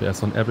 60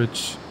 FPS on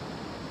average,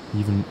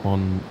 even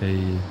on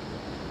a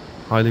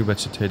highly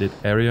vegetated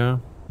area.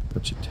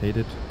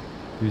 Vegetated?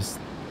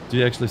 Do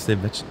you actually say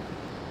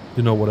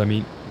you know what I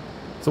mean?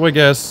 So I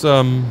guess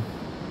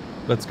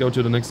let's go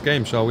to the next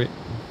game, shall we?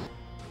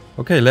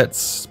 Okay,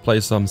 let's play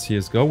some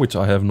CSGO, which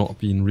I have not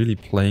been really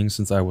playing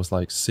since I was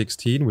like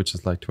 16, which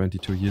is like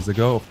 22 years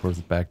ago. Of course,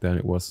 back then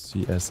it was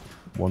CS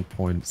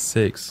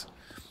 1.6,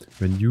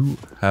 when you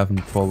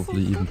haven't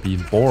probably even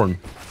been born.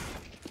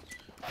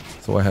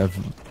 So I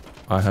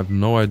have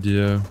no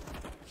idea.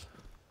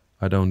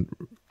 I don't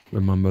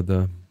remember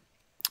the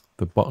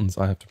buttons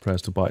I have to press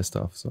to buy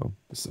stuff. So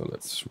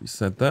let's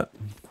reset that.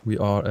 We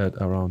are at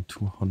around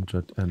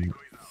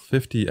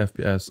 250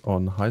 FPS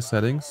on high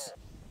settings.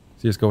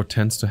 CSGO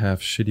tends to have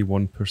shitty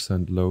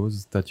 1%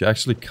 lows that you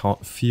actually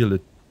can't feel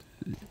it,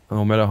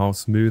 no matter how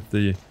smooth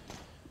the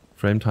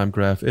frame time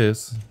graph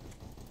is.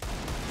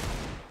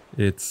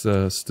 It's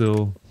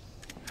still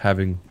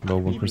having low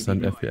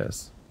 1%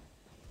 FPS.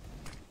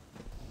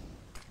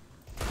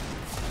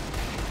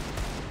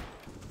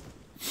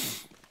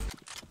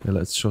 Yeah,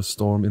 let's just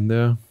storm in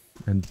there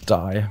and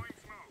die,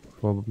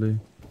 probably.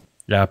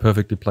 Yeah,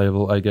 perfectly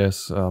playable, I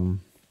guess.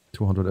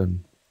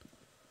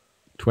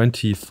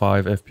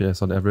 225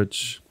 FPS on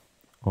average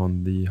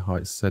on the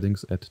high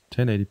settings at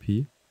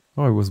 1080p.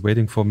 Oh, it was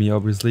waiting for me,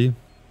 obviously.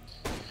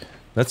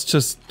 Let's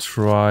just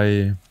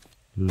try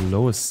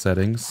lowest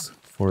settings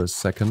for a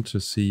second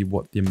to see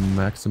what the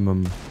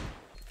maximum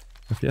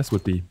FPS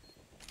would be.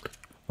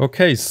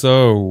 Okay,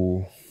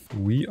 so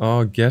we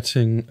are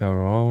getting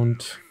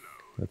around...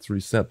 Let's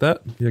reset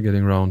that. We're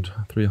getting around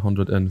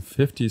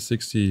 350,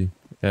 60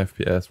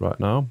 FPS right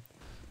now.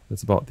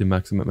 That's about the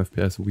maximum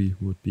FPS we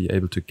would be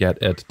able to get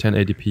at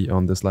 1080p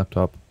on this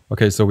laptop.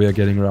 Okay, so we are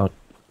getting around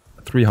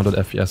 300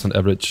 FPS on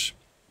average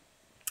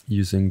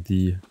using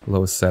the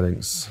lowest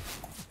settings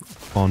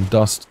on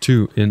Dust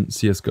 2 in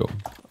CSGO.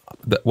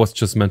 That was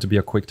just meant to be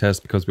a quick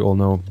test because we all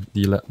know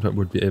the laptop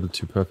would be able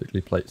to perfectly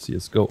play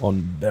CSGO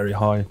on very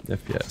high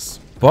FPS.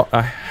 But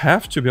I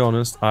have to be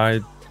honest,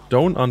 I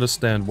don't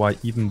understand why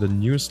even the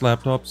newest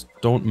laptops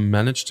don't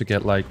manage to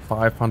get like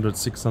 500,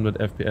 600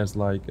 FPS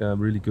like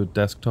really good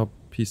desktop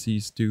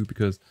PCs do,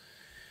 because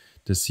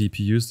the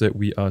CPUs that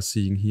we are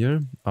seeing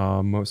here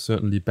are most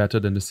certainly better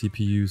than the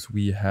CPUs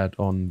we had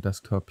on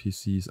desktop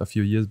PCs a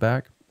few years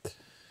back.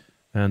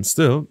 And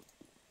still,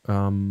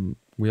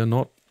 we are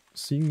not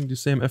seeing the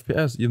same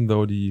FPS, even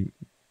though the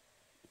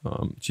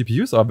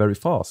GPUs are very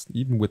fast.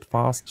 Even with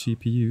fast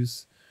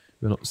GPUs,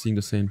 we're not seeing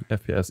the same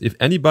FPS. If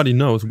anybody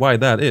knows why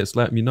that is,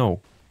 let me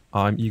know.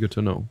 I'm eager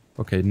to know.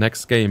 Okay,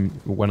 next game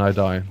when I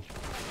die.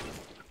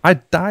 I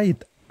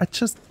died I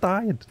just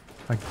died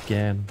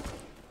again.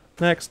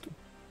 Next.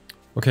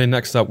 Okay,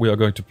 next up we are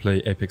going to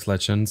play Apex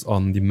Legends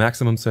on the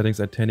maximum settings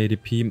at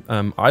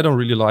 1080p. I don't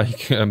really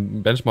like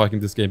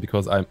benchmarking this game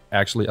because I'm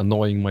actually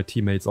annoying my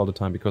teammates all the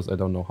time because I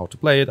don't know how to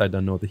play it, I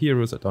don't know the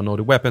heroes, I don't know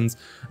the weapons,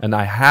 and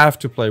I have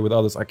to play with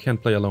others, I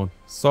can't play alone.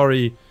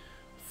 Sorry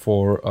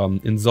for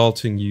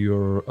insulting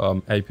your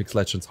Apex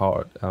Legends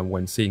heart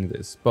when seeing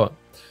this, but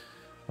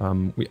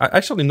I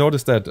actually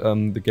noticed that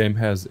the game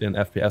has an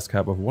FPS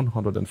cap of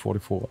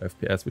 144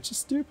 FPS, which is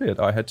stupid.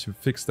 I had to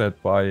fix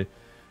that by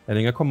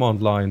adding a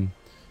command line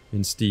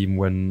in Steam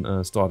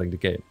when starting the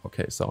game.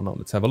 Okay, so now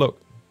let's have a look.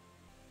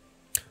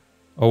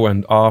 Oh,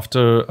 and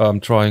after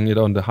trying it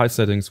on the high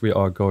settings, we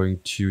are going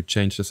to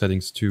change the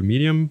settings to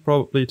medium,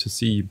 probably, to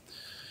see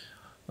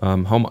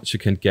how much you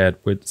can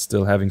get with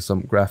still having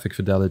some graphic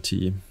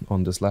fidelity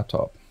on this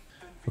laptop.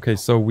 Okay,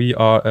 so we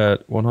are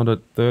at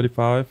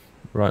 135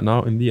 right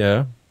now in the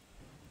air,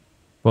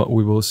 but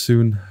we will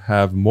soon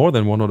have more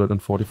than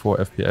 144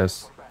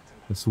 FPS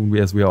as soon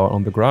as we are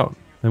on the ground.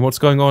 And what's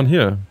going on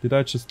here? Did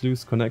I just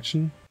lose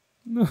connection?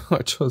 No, I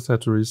just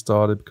had to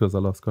restart it because I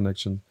lost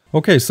connection.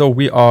 Okay, so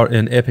we are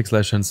in Apex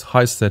Legends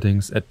high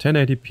settings at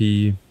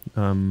 1080p.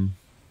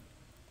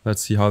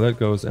 Let's see how that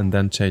goes and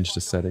then change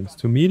the settings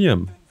to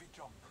medium.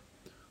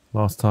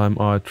 Last time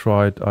I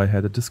tried, I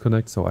had a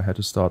disconnect, so I had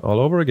to start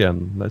all over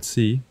again. Let's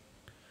see.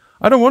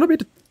 I don't want to be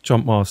the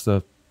jump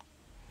master.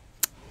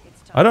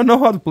 I don't know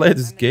how to play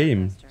this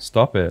game.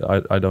 Stop it.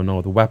 I don't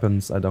know the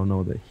weapons. I don't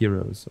know the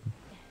heroes.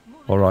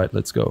 Alright,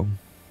 let's go.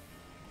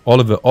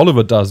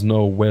 Oliver does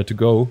know where to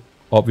go,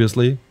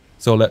 obviously.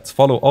 So let's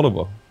follow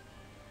Oliver.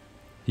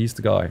 He's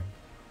the guy.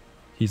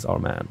 He's our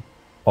man.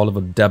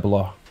 Oliver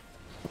Dabbler.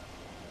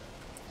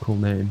 Cool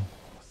name.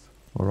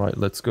 Alright,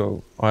 let's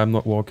go. I am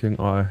not walking.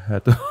 I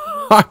had to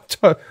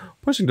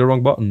pushing the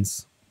wrong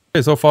buttons.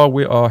 Okay, so far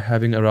we are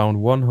having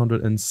around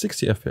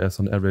 160 FPS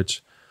on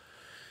average.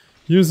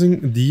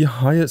 Using the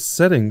highest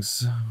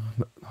settings.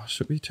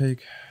 Should we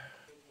take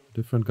a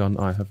different gun?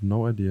 I have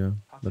no idea.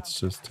 Let's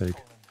just take...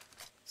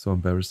 So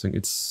embarrassing.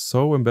 It's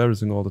so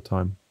embarrassing all the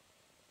time.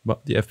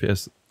 But the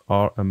FPS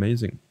are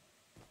amazing.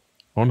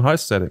 On high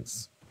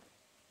settings.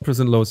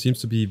 Percent low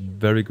seems to be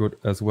very good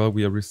as well.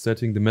 We are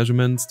resetting the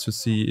measurements to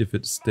see if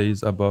it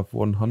stays above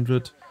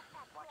 100.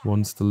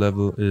 Once the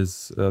level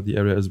is... the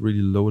area is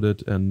really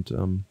loaded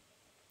and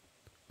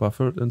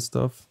buffered and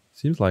stuff.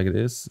 Seems like it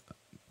is.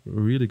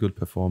 Really good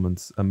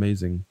performance.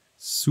 Amazing.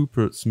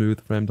 Super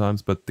smooth frame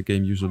times, but the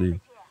game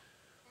usually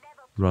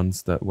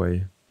runs that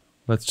way.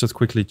 Let's just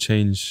quickly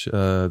change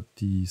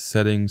the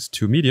settings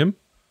to medium.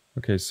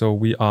 Okay, so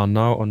we are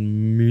now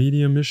on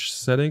medium-ish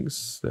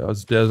settings. There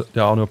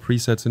are no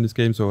presets in this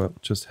game, so I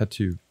just had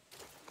to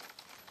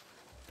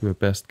do a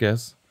best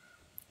guess.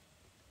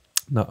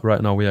 Now,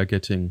 right now we are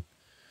getting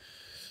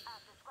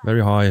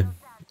very high,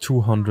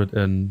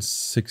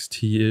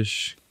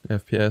 260-ish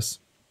FPS,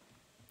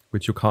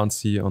 which you can't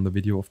see on the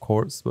video, of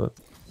course, but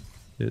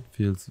it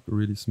feels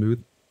really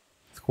smooth.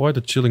 It's quite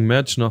a chilling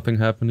match, nothing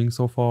happening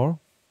so far.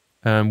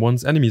 And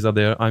once enemies are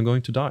there, I'm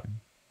going to die.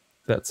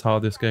 That's how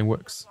this game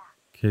works.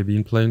 Okay,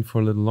 been playing for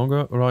a little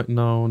longer right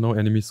now. No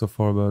enemies so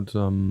far, but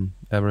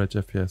average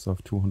FPS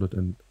of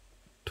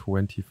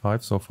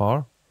 225 so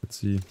far. Let's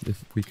see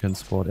if we can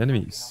spot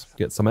enemies.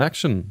 Get some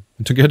action.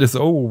 And to get this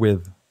over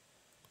with.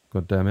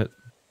 God damn it.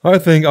 I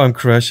think I'm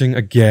crashing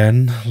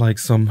again. Like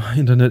some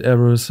internet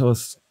errors or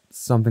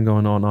something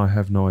going on. I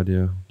have no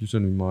idea.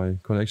 Usually my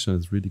connection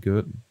is really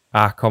good.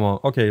 Ah, come on.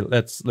 Okay,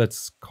 let's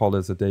call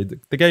this a day.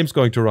 The game's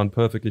going to run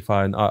perfectly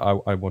fine.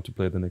 I want to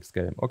play the next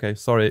game. Okay,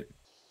 sorry.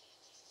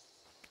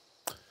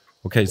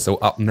 Okay, so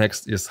up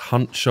next is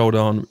Hunt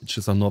Showdown, which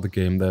is another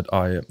game that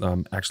I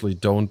actually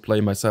don't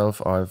play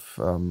myself. I've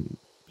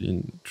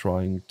been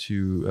trying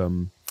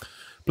to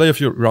play a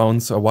few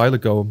rounds a while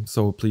ago,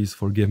 so please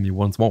forgive me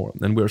once more.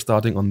 And we're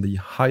starting on the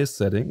highest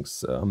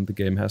settings the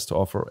game has to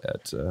offer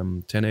at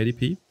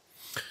 1080p.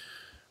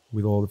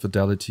 With all the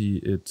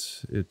fidelity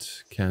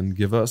it can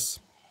give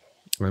us.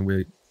 And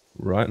we're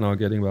right now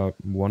getting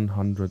about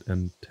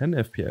 110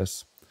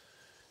 FPS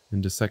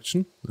in this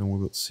section. And we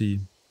will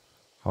see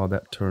how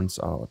that turns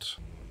out.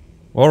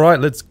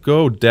 Alright, let's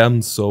go,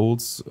 damn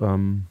souls. I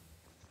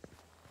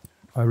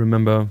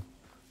remember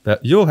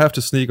that you'll have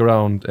to sneak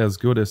around as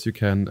good as you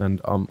can.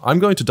 And I'm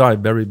going to die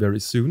very, very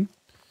soon.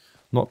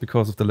 Not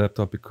because of the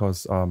laptop,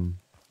 because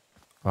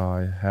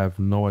I have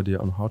no idea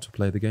on how to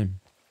play the game.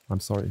 I'm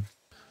sorry.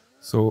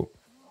 So,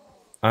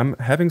 I'm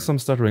having some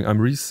stuttering. I'm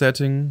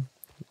resetting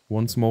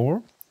once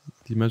more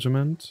the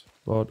measurement,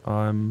 but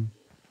I'm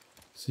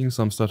seeing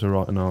some stutter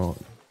right now.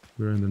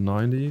 We're in the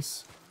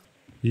 90s.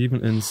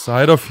 Even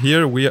inside of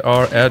here, we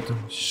are at...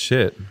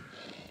 Shit.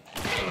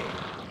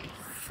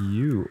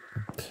 Phew.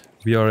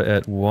 We are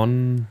at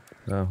 90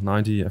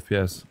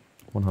 FPS.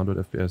 100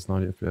 FPS,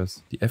 90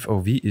 FPS. The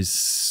FOV is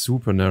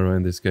super narrow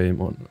in this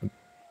game on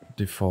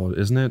default,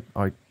 isn't it?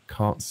 I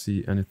can't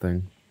see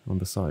anything on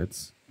the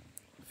sides.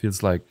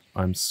 Feels like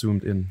I'm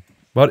zoomed in,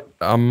 but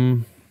I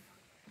mean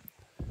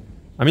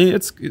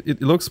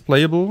it looks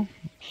playable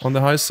on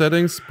the high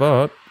settings,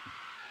 but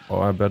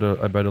or I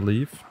better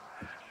leave.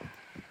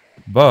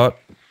 But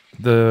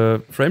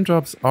the frame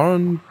drops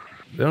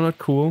they're not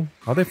cool.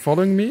 Are they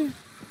following me?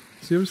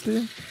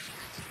 Seriously?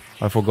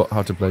 I forgot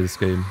how to play this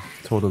game.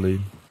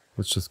 Totally.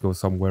 Let's just go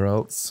somewhere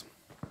else.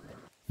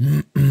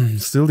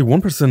 Still the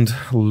 1%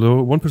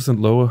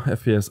 low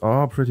FPS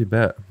are pretty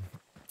bad.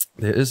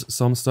 There is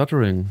some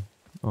stuttering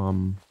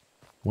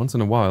once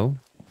in a while.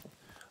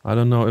 I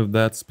don't know if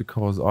that's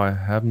because I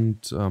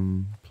haven't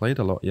played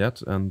a lot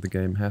yet and the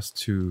game has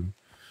to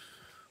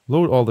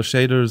load all the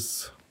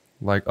shaders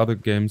like other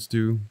games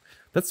do.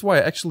 That's why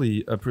I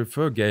actually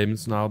prefer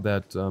games now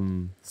that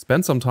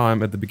spend some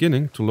time at the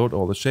beginning to load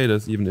all the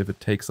shaders, even if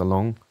it takes a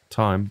long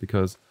time,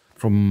 because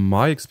from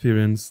my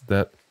experience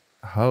that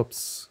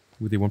helps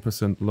with the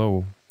 1%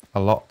 low a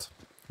lot.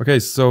 Okay,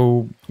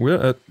 so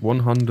we're at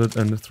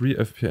 103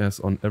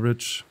 FPS on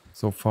average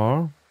so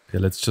far. Okay,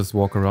 let's just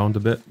walk around a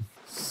bit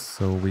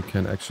so we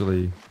can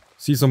actually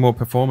see some more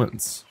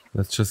performance.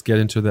 Let's just get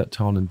into that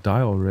town and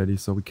die already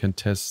so we can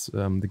test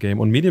the game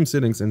on medium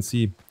settings and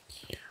see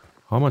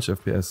how much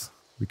FPS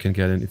we can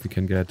get in. If we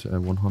can get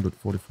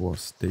 144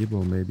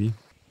 stable maybe.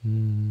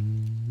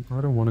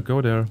 I don't want to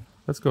go there.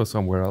 Let's go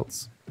somewhere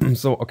else.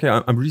 So, okay,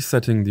 I'm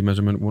resetting the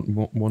measurement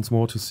once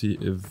more to see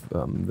if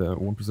the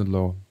 1%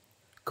 low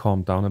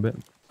calmed down a bit.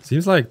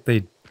 Seems like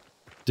they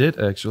did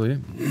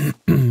actually.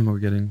 We're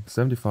getting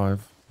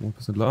 75,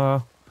 1%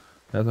 low.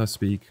 As I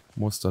speak,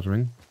 more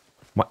stuttering.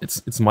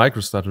 It's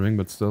micro stuttering,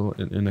 but still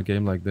in a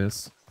game like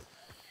this,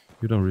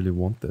 you don't really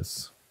want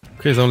this.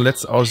 Okay, so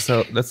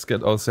let's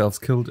get ourselves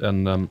killed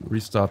and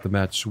restart the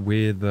match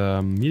with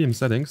medium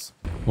settings.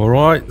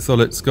 Alright, so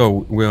let's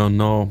go. We are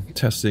now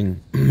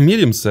testing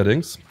medium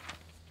settings.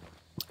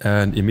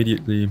 And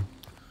immediately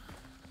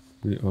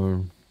we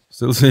are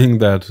still seeing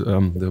that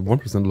the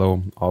 1%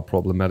 low are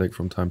problematic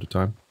from time to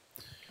time.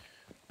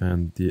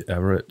 And the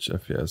average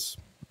FPS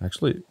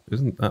actually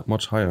isn't that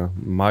much higher.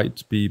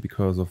 Might be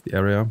because of the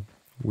area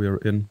we're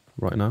in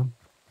right now.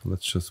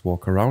 Let's just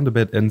walk around a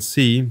bit and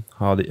see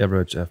how the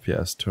average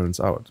FPS turns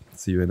out.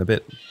 See you in a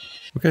bit.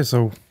 Okay,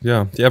 so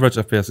yeah, the average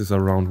FPS is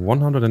around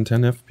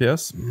 110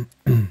 FPS.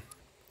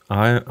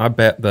 I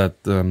bet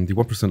that the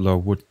 1% low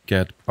would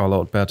get a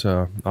lot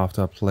better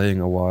after playing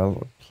a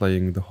while,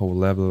 playing the whole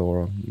level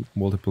or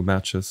multiple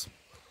matches.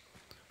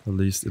 At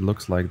least it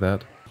looks like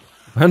that.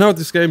 I know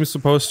this game is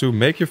supposed to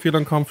make you feel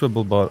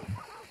uncomfortable, but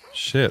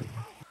shit.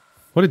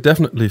 But it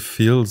definitely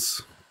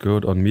feels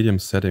good on medium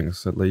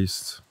settings, at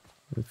least.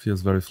 It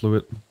feels very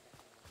fluid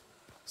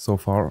so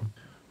far.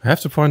 I have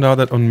to point out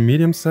that on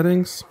medium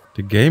settings,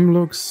 the game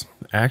looks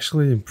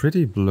actually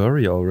pretty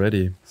blurry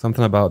already.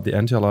 Something about the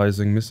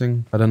anti-aliasing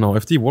missing. I don't know,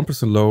 if the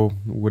 1% low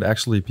would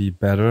actually be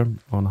better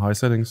on high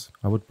settings,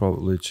 I would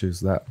probably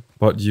choose that.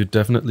 But you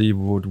definitely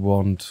would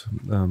want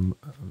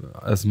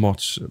as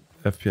much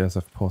FPS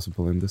as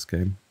possible in this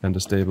game and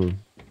a stable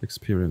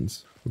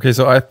experience. Okay,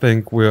 so I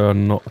think we are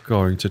not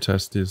going to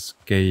test this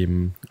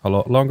game a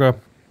lot longer.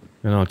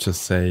 And I'll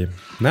just say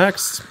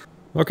next.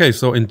 Okay,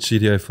 so in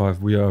GTA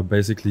 5 we are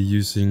basically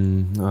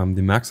using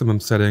the maximum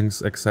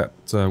settings,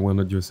 except we're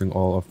not using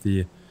all of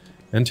the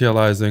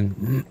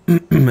anti-aliasing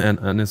and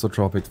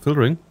anisotropic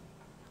filtering.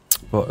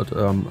 But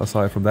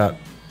aside from that,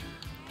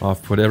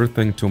 I've put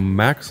everything to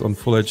max on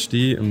full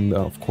HD, and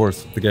of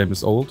course the game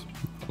is old,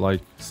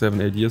 like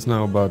 7-8 years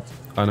now, but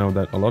I know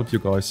that a lot of you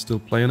guys still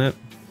playing it,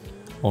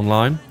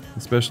 online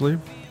especially.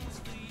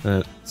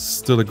 It's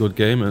still a good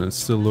game and it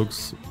still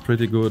looks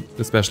pretty good,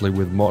 especially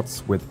with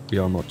mods, which we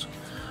are not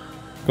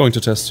going to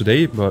test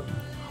today, but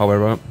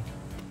however,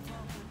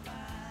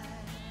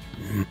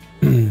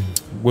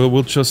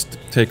 we'll just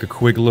take a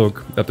quick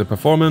look at the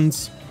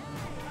performance.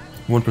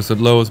 1%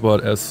 lows,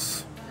 but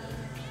as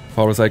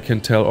far as I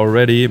can tell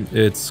already,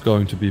 it's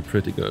going to be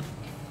pretty good.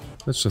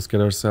 Let's just get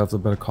ourselves a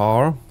better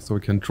car so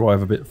we can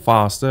drive a bit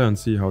faster and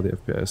see how the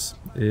FPS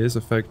is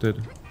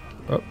affected.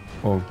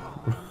 Oh,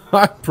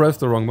 I pressed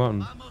the wrong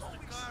button.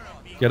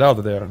 Get out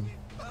of there.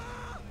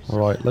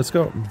 Alright, let's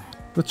go.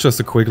 That's just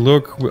a quick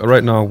look.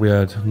 Right now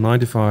we're at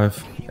 95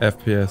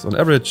 FPS on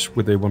average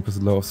with a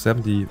 1% low of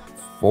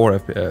 74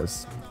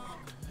 FPS.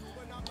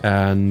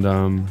 And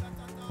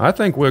I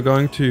think we're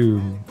going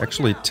to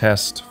actually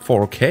test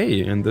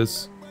 4K in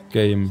this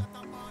game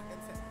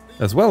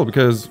as well,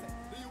 because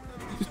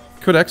it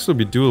could actually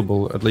be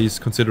doable, at least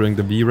considering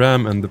the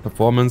VRAM and the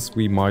performance.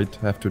 We might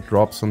have to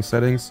drop some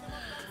settings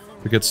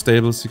to get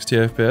stable 60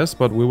 FPS,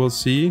 but we will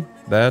see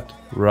that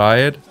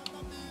right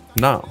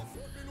now.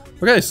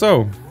 Okay,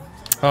 so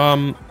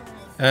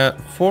at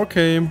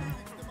 4K,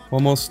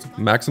 almost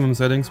maximum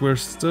settings, we're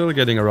still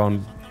getting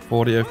around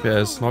 40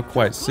 FPS, not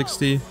quite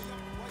 60,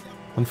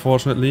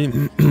 unfortunately.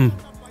 I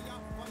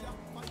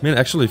mean, it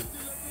actually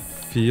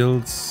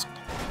feels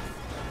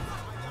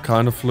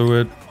kind of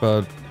fluid,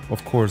 but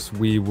of course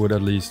we would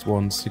at least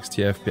want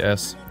 60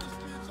 FPS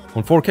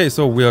on 4K,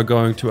 so we are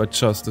going to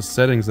adjust the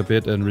settings a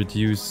bit and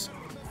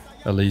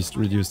at least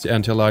reduce the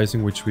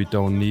anti-aliasing, which we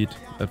don't need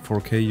at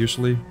 4K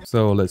usually.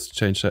 So let's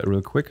change that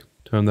real quick.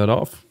 Turn that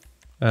off.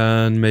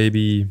 And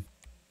maybe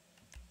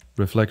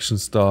reflection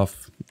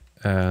stuff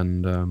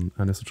and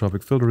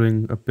anisotropic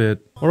filtering a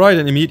bit. Alright,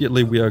 and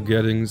immediately we are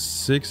getting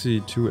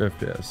 62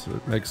 FPS.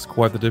 It makes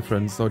quite the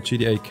difference. So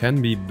GTA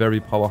can be very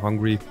power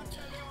hungry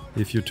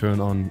if you turn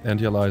on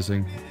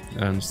anti-aliasing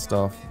and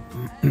stuff.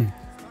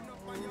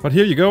 But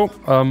here you go.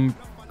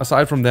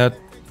 Aside from that,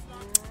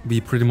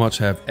 we pretty much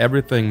have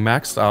everything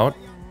maxed out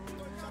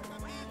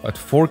at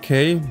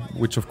 4K,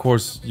 which of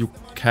course you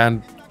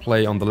can't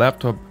play on the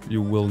laptop.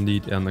 You will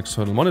need an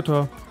external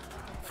monitor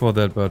for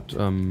that, but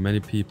many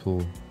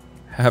people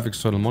have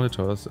external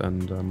monitors,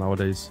 and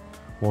nowadays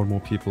more and more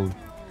people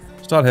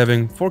start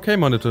having 4K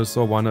monitors,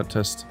 so why not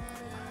test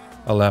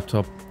a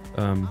laptop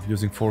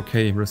using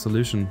 4K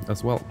resolution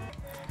as well.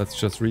 Let's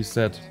just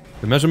reset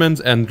the measurements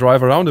and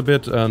drive around a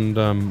bit, and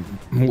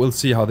we'll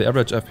see how the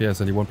average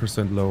FPS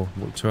 1% low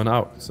will turn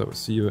out. So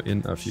see you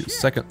in a few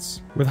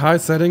seconds. With high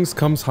settings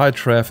comes high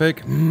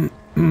traffic.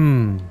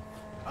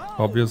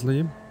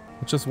 Obviously.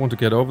 I just want to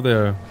get over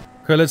there.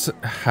 Okay, let's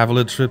have a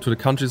little trip to the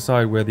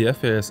countryside where the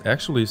FPS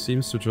actually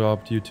seems to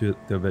drop due to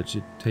the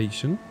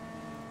vegetation.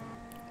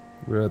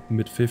 We're at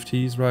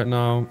mid-50s right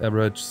now,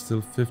 average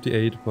still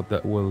 58, but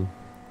that will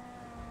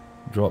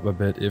drop a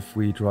bit if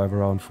we drive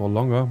around for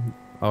longer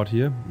out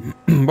here.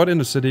 But in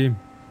the city,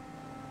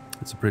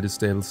 it's a pretty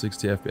stable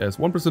 60 FPS.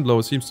 1%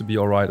 low seems to be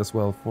alright as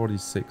well,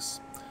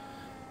 46.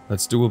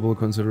 That's doable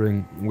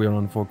considering we're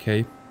on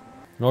 4K.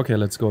 Okay,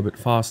 let's go a bit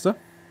faster.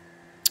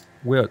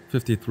 We're at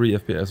 53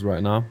 FPS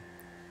right now.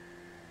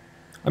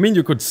 I mean,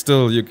 you could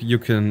still, you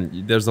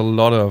can, there's a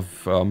lot of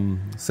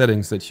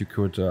settings that you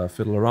could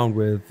fiddle around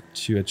with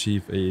to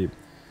achieve a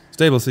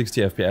stable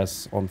 60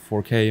 FPS on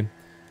 4K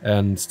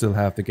and still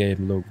have the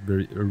game look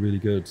really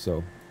good,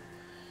 so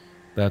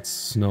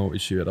that's no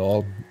issue at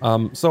all.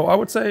 So I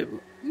would say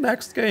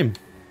next game.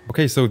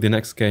 Okay, so the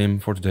next game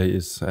for today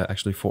is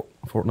actually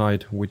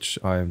Fortnite, which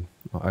I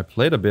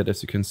played a bit,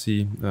 as you can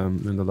see,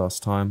 in the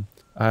last time.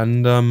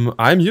 And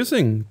I'm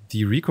using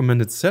the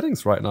recommended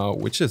settings right now,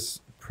 which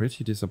is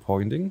pretty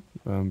disappointing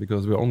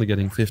because we're only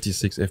getting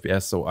 56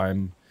 FPS, so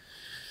I'm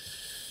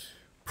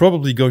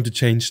probably going to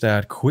change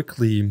that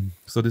quickly.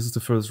 So this is the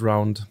first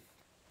round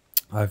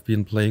I've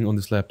been playing on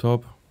this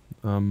laptop.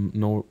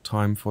 No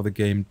time for the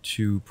game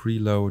to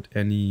preload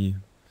any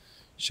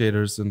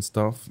shaders and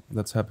stuff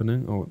that's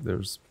happening. Oh,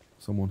 there's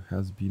someone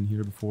has been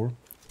here before.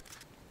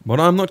 But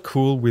I'm not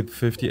cool with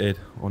 58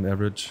 on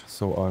average,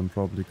 so I'm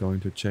probably going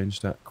to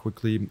change that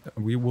quickly.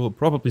 We will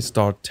probably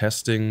start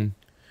testing.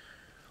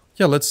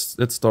 Yeah, let's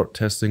start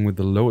testing with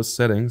the lowest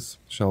settings,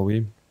 shall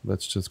we?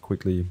 Let's just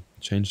quickly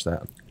change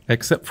that.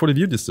 Except for the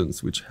view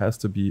distance, which has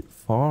to be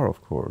far,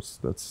 of course.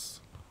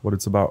 That's what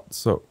it's about.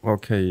 So,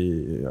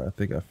 okay, I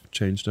think I've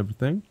changed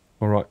everything.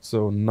 Alright,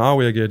 so now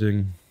we are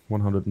getting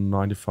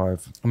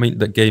 195. I mean,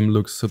 the game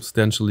looks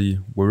substantially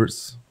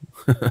worse.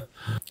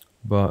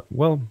 But,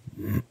 well,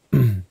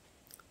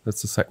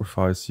 that's the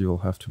sacrifice you'll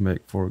have to make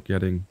for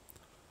getting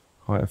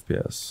high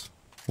FPS.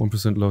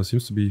 1% low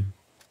seems to be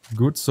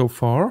good so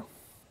far.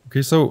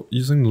 Okay, so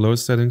using the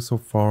lowest settings so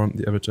far,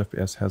 the average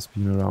FPS has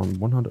been around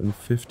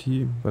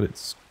 150, but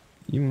it's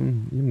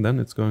even then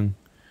it's going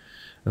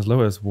as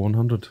low as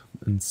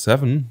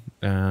 107,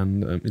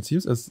 and it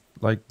seems as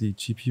like the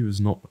GPU is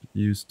not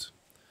being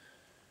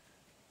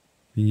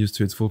used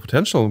to its full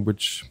potential,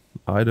 which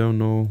I don't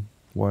know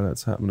why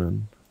that's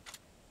happening.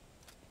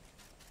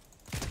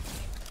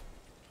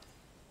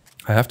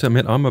 I have to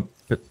admit, I'm a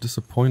bit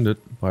disappointed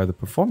by the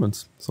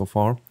performance so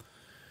far.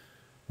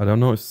 I don't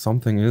know if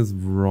something is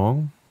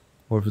wrong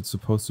or if it's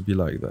supposed to be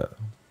like that.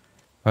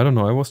 I don't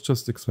know, I was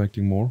just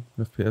expecting more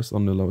FPS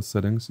on the lowest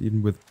settings,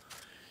 even with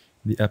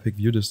the epic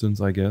view distance,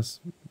 I guess.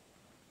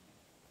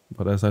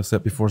 But as I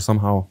said before,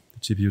 somehow the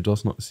GPU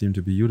does not seem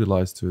to be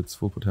utilized to its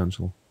full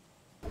potential.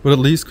 But at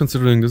least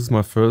considering this is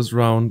my first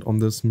round on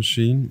this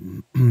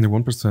machine, the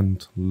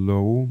 1%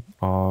 low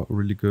are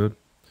really good.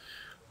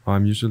 I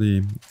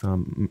usually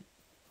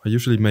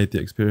made the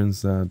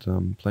experience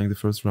that playing the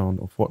first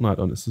round of Fortnite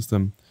on a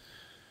system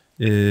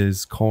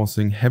is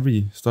causing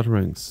heavy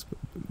stutterings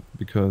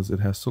because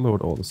it has to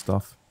load all the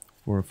stuff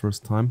for a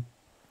first time.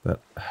 That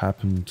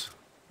happened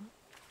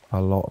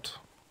a lot.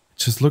 It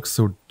just looks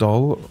so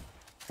dull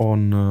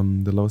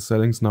on the low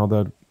settings now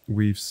that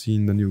we've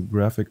seen the new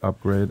graphic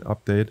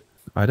update.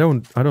 I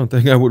don't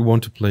think I would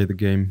want to play the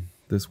game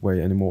this way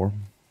anymore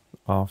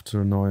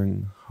after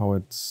knowing how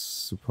it's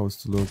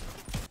supposed to look.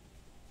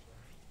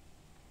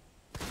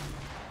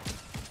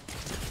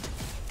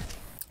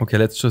 Okay,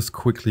 let's just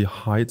quickly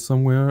hide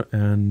somewhere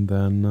and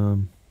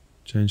then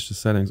change the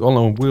settings. Oh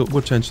no,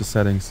 we'll change the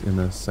settings in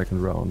a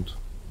second round.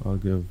 I'll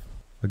give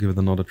it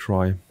another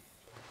try.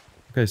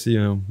 Okay, see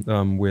you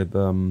with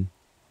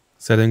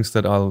settings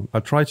that I'll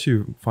try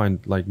to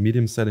find like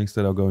medium settings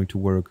that are going to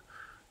work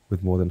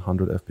with more than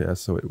 100 FPS,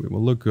 so it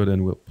will look good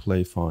and will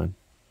play fine.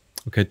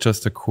 Okay,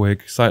 just a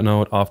quick side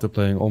note. After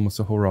playing almost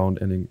a whole round,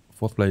 ending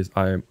 4th place,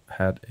 I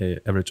had an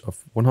average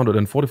of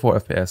 144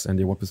 FPS and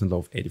a 1% low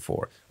of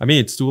 84. I mean,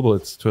 it's doable,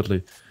 it's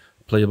totally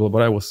playable,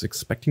 but I was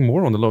expecting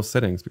more on the low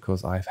settings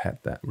because I've had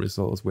that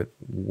results with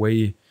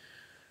way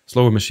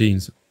slower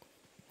machines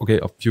Okay,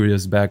 a few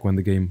years back when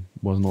the game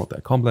was not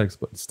that complex,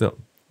 but still,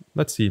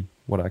 let's see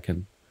what we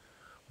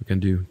can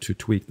do to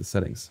tweak the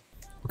settings.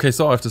 Okay,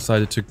 so I've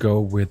decided to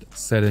go with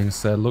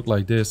settings that look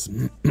like this.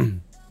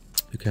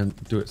 You can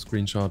do a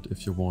screenshot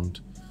if you want,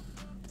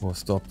 or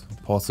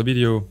pause the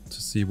video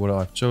to see what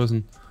I've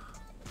chosen.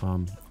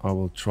 I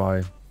will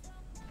try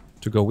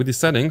to go with these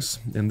settings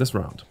in this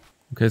round.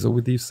 Okay, so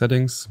with these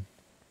settings,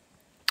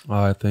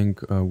 I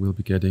think we'll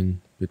be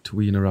getting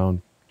between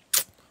around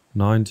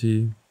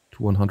 90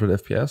 to 100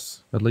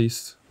 FPS at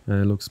least.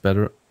 And it looks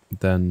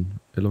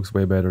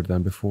way better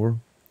than before.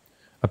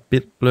 A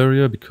bit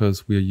blurrier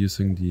because we are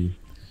using the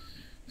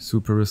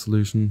super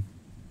resolution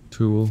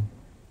tool,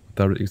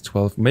 DirectX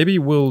 12. Maybe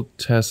we'll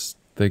test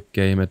the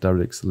game at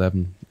DirectX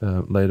 11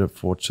 later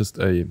for just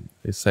a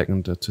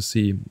second to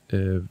see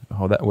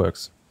how that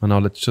works. And now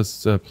let's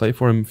just play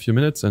for a few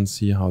minutes and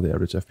see how the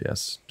average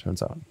FPS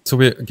turns out. So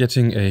we're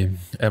getting an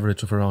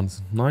average of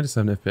around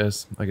 97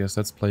 FPS. I guess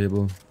that's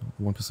playable.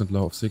 1%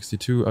 low of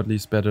 62, at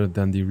least better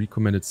than the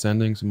recommended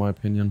settings in my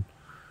opinion,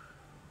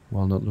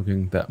 while not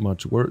looking that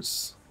much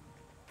worse.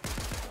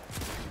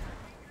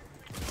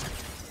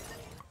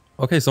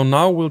 Okay, so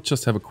now we'll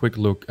just have a quick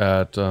look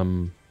at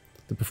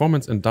the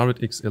performance in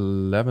DirectX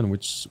 11,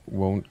 which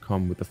won't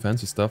come with the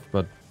fancy stuff,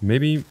 but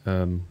maybe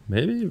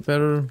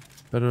better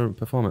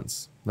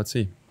performance. Let's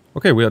see.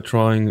 Okay, we are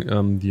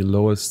trying the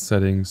lowest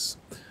settings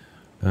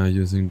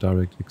using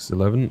DirectX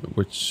 11,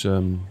 which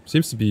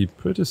seems to be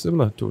pretty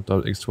similar to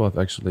DirectX 12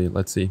 actually.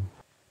 Let's see.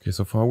 Okay,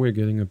 so far we're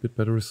getting a bit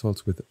better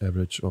results with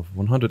average of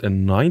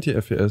 190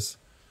 FPS.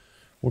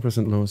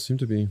 1% low seem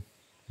to be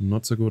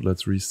not so good.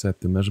 Let's reset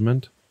the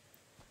measurement.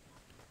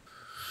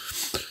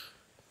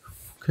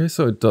 Okay,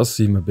 so it does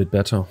seem a bit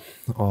better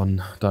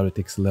on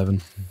DirectX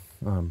 11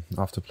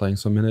 after playing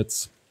some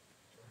minutes.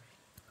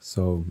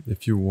 So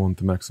if you want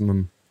the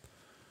maximum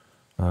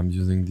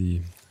using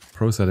the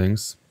Pro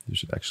settings, you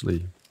should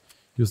actually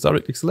use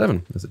DirectX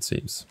 11 as it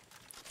seems.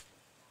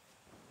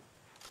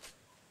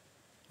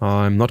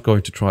 I'm not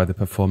going to try the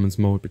performance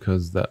mode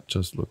because that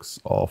just looks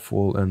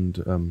awful,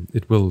 and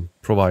it will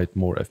provide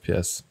more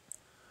FPS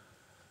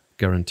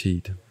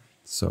guaranteed.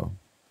 So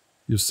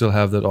you still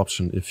have that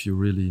option if you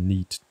really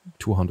need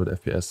 200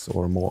 FPS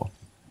or more.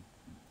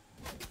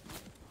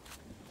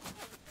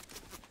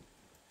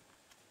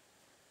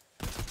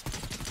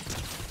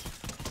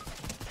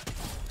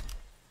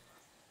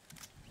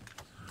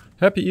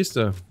 Happy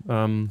Easter!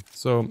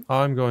 So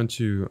I'm going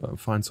to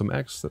find some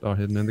eggs that are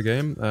hidden in the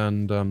game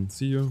and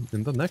see you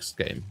in the next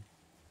game.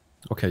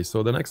 Okay,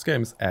 so the next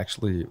game is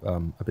actually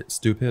a bit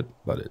stupid,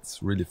 but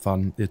it's really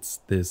fun.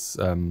 It's this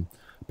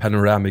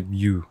panoramic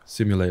view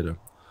simulator.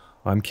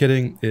 I'm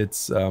kidding,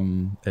 it's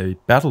a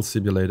battle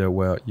simulator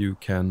where you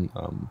can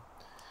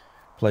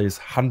place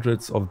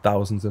hundreds of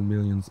thousands and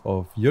millions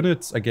of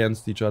units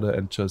against each other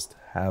and just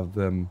have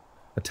them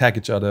attack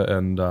each other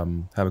and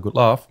have a good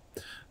laugh.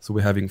 So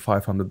we're having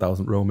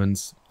 500,000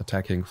 Romans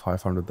attacking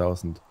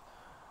 500,000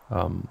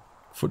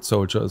 foot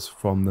soldiers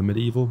from the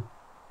medieval.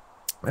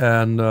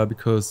 And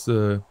because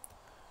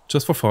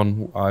just for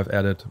fun, I've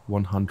added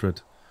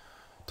 100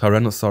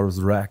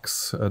 Tyrannosaurus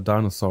Rex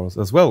dinosaurs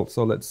as well.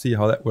 So let's see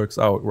how that works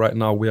out. Right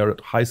now we are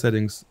at high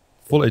settings,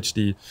 full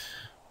HD.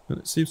 And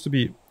it seems to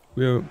be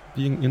we're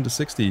being in the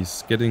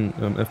 60s, getting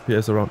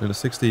FPS around in the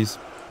 60s.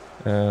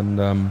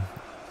 And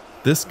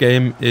this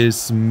game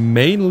is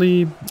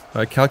mainly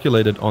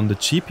calculated on the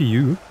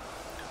GPU,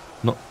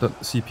 not the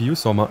CPU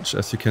so much.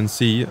 As you can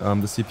see,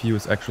 the CPU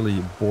is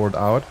actually bored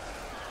out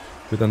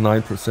with a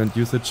 9%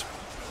 usage.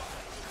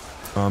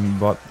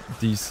 But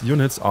these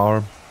units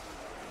are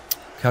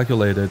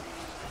calculated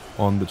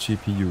on the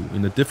GPU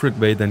in a different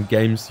way than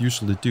games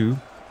usually do.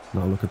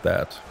 Now look at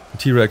that. The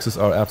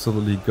T-Rexes are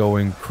absolutely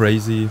going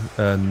crazy,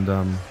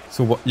 and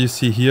so what you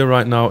see here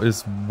right now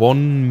is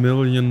 1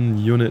 million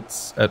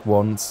units at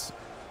once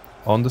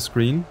on the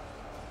screen.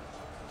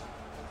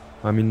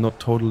 I mean, not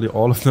totally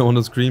all of them on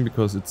the screen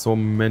because it's so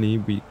many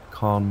we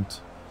can't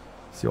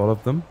see all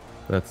of them.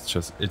 That's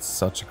just, it's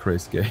such a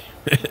crazy game.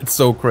 It's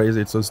so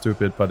crazy, it's so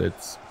stupid, but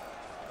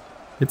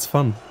it's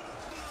fun.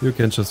 You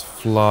can just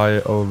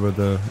fly over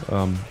the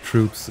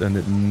troops and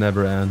it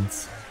never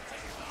ends.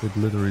 It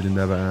literally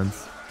never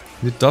ends.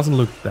 It doesn't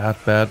look that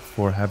bad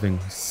for having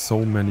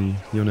so many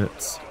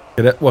units.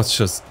 Yeah, that was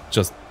just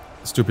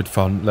stupid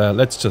fun.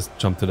 Let's just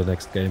jump to the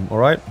next game,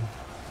 alright?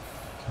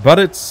 But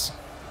it's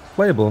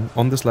playable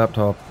on this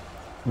laptop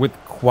with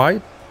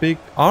quite big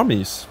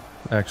armies,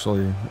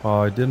 actually.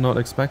 I did not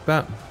expect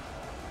that.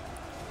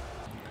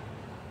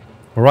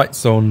 Alright,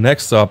 so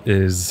next up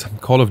is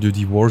Call of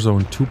Duty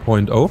Warzone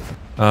 2.0.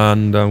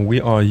 And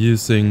we are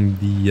using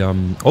the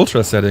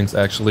Ultra settings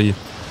actually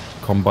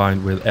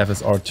combined with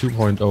FSR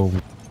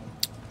 2.0,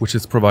 which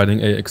is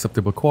providing a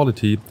acceptable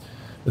quality,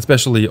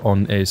 especially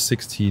on a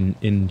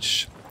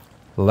 16-inch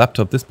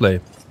laptop display.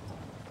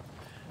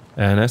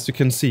 And as you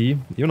can see,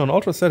 even on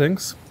Ultra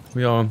settings,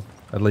 we are,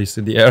 at least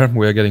in the air,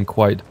 we are getting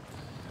quite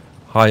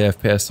high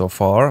FPS so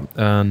far,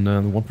 and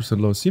the 1%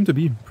 lows seem to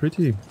be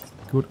pretty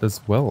good as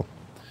well.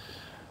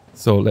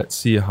 So let's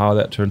see how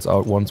that turns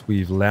out once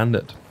we've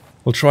landed.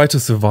 We'll try to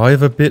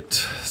survive a bit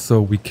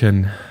so we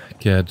can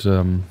get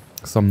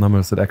some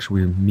numbers that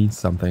actually mean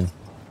something.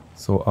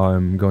 So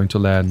I'm going to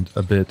land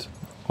a bit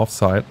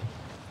offside,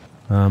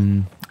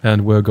 and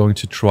we're going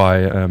to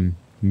try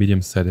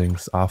medium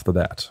settings after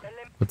that.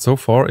 But so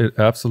far it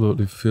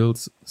absolutely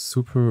feels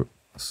super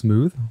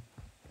smooth.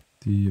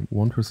 The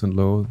 1%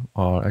 low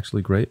are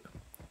actually great.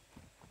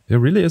 There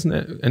really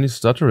isn't any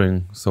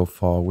stuttering so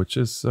far, which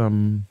is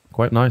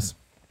quite nice.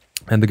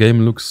 And the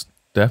game looks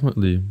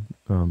definitely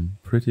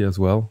pretty as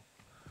well,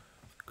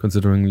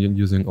 considering you're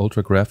using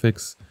ultra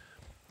graphics.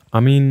 I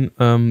mean,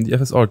 the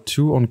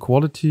FSR2 on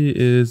quality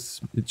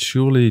it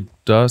surely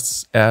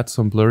does add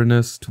some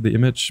blurriness to the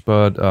image,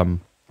 but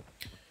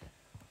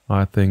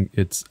I think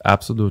it's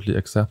absolutely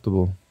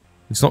acceptable.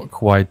 It's not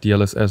quite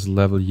DLSS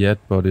level yet,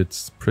 but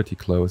it's pretty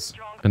close.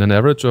 And an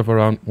average of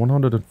around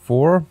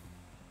 104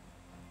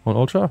 on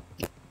ultra.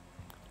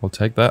 I'll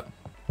take that.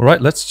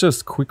 Alright, let's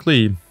just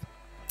quickly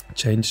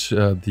change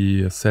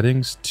the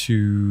settings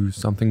to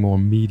something more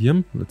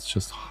medium. Let's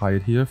just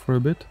hide here for a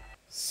bit.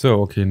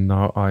 So, okay,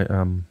 now I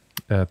am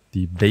at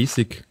the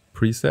basic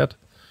preset.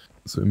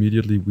 So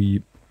immediately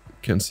we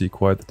can see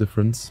quite the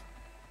difference.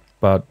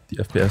 But the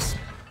FPS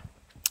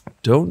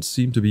don't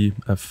seem to be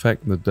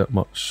affected that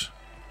much.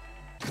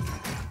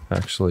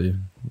 Actually,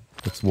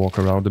 let's walk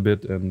around a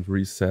bit and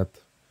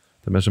reset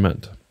the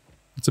measurement.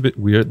 It's a bit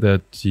weird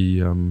that the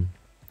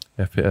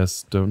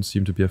FPS don't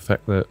seem to be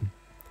affected.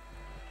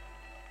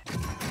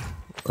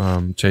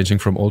 Changing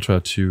from ultra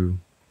to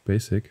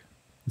basic.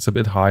 It's a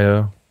bit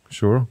higher,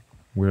 sure.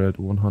 We're at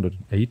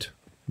 108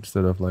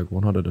 instead of like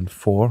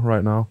 104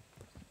 right now.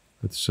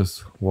 Let's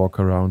just walk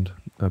around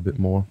a bit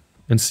more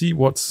and see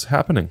what's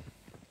happening.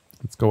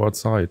 Let's go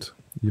outside,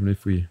 even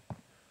if we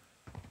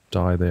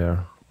die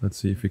there. Let's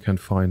see if we can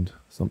find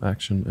some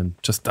action and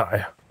just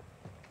die.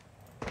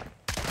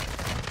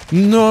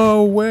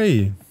 No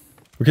way!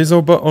 Okay,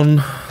 so but on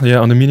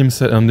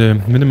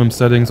the minimum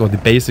settings or the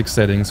basic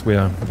settings, we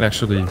are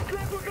actually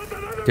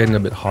getting a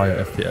bit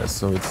higher FPS.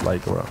 So it's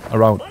like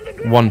around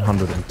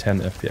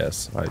 110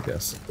 FPS, I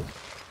guess.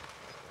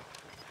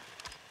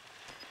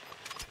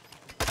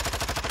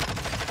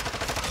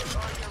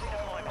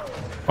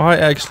 I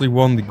actually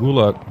won the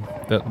Gulag.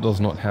 That does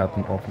not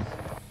happen often.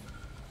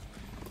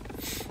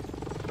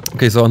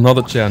 Okay, so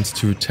another chance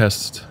to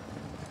test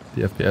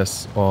the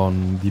FPS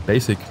on the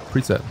basic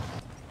preset.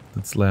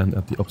 Let's land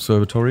at the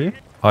observatory.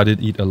 I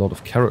did eat a lot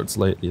of carrots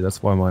lately,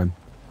 that's why my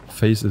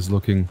face is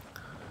looking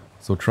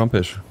so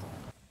Trumpish.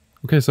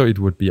 Okay, so it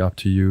would be up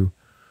to you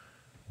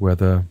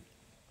whether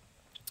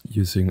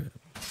using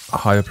a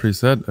higher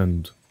preset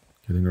and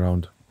getting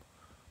around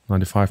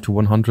 95 to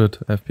 100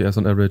 FPS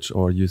on average,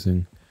 or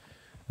using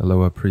a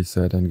lower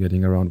preset and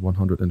getting around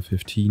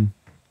 115.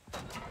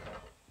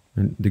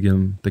 And the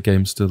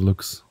game still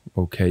looks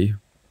okay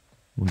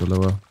on the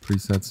lower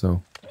preset,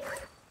 so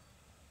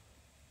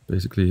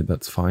basically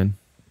that's fine.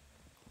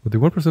 But the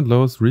 1%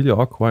 lows really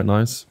are quite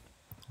nice,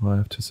 I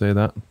have to say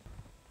that.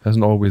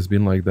 Hasn't always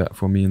been like that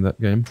for me in that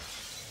game.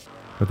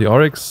 But the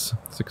RX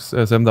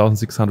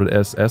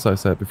 7600S, as I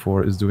said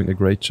before, is doing a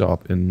great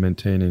job in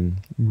maintaining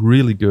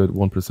really good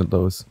 1%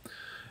 lows.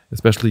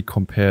 Especially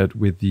compared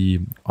with the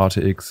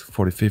RTX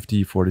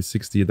 4050,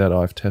 4060 that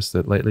I've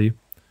tested lately.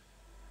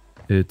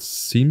 It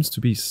seems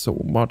to be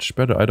so much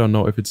better. I don't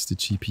know if it's the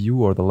GPU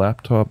or the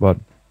laptop, but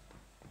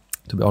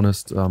to be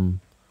honest,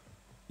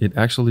 it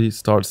actually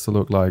starts to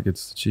look like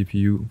it's the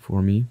GPU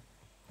for me.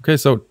 Okay,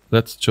 so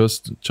let's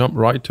just jump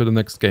right to the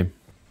next game.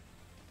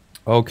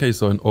 Okay,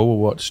 so in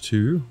Overwatch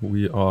 2,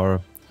 we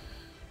are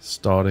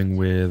starting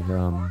with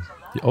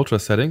the ultra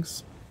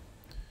settings.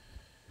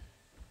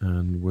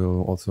 And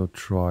we'll also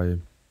try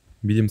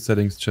medium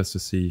settings just to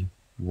see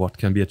what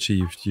can be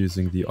achieved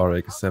using the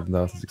RX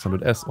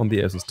 7600S on the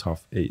ASUS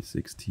TUF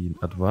A16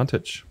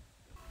 Advantage.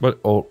 But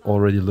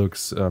already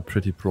looks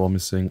pretty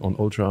promising on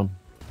ultra.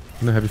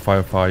 In a heavy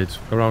firefight,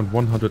 around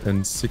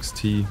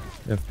 160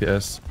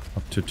 FPS,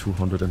 up to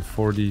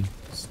 240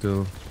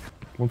 still.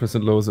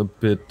 1% low is a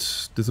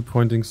bit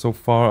disappointing so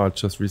far. I'll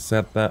just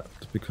reset that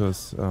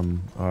because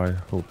I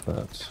hope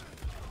that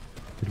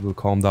it will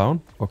calm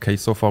down. Okay,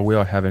 so far we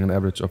are having an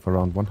average of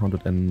around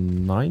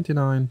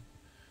 199,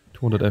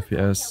 200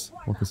 FPS,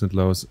 1%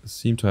 lows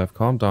seem to have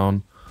calmed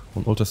down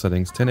on ultra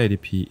settings,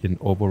 1080p in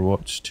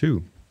Overwatch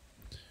 2.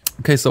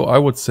 Okay, so I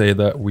would say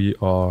that we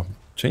are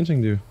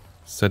changing the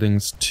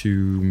settings to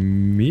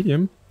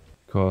medium,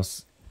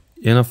 because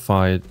in a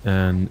fight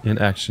and in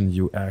action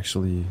you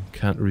actually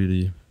can't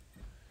really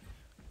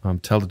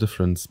tell the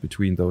difference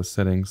between those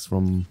settings,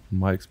 from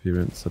my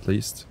experience at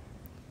least.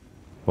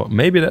 But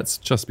maybe that's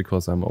just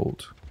because I'm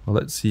old. Well,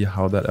 let's see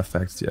how that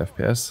affects the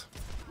FPS.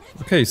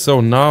 Okay, so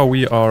now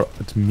we are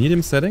at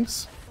medium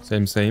settings.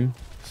 Same.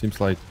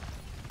 Seems like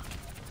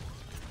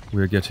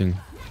we're getting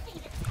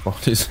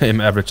about the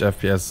same average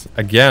FPS.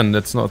 Again,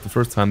 that's not the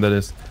first time that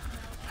is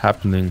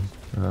happening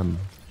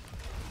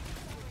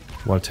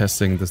while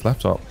testing this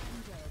laptop.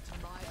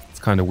 It's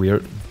kind of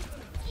weird.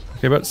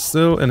 Okay, but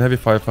still in heavy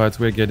firefights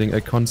we're getting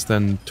a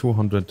constant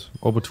 200,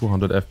 over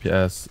 200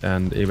 FPS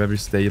and a very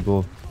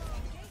stable,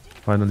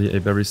 finally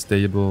a very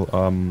stable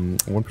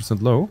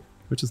 1% low,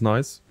 which is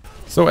nice.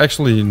 So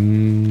actually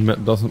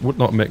would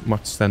not make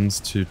much sense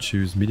to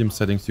choose medium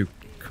settings. You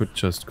could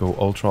just go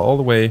ultra all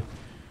the way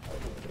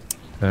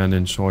and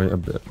enjoy a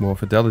bit more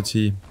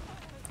fidelity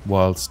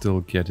while still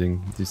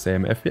getting the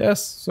same FPS.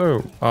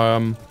 So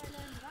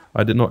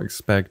I did not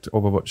expect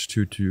Overwatch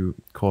 2 to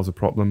cause a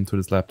problem to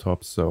this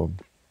laptop, so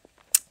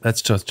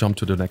let's just jump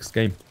to the next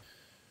game.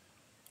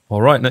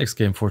 Alright, next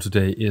game for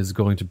today is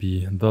going to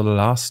be The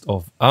Last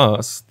of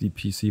Us, the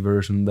PC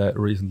version that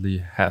recently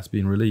has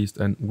been released,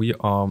 and we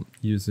are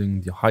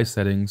using the high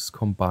settings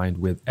combined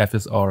with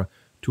FSR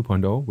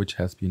 2.0, which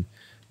has been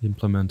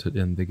implemented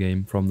in the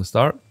game from the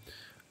start.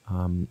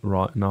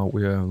 Right now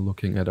we are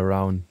looking at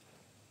around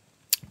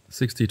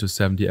 60 to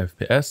 70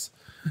 FPS,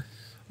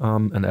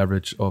 an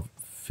average of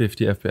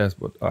 50 FPS,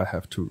 but I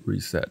have to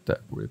reset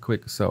that real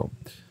quick. So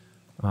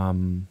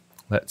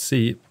let's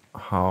see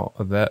how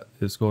that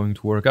is going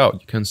to work out.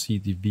 You can see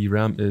the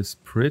VRAM is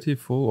pretty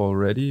full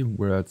already.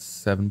 We're at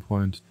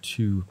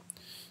 7.2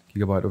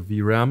 gigabyte of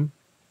VRAM,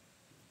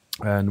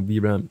 and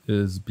VRAM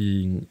is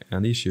being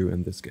an issue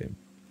in this game.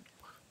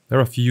 There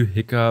are a few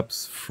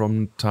hiccups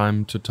from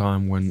time to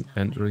time when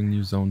entering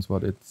new zones,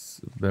 but it's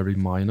very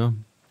minor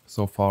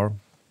so far.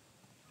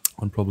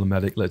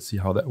 Unproblematic. Let's see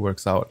how that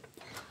works out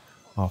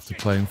after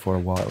playing for a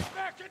while.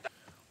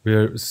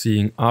 We're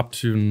seeing up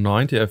to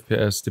 90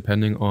 FPS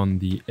depending on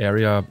the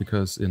area,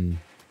 because in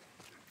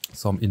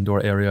some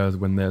indoor areas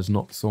when there's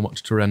not so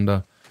much to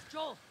render,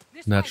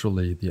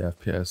 naturally the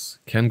FPS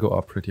can go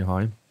up pretty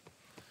high.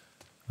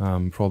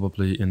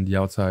 Probably in the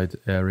outside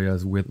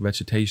areas with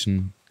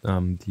vegetation,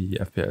 the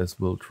FPS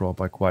will drop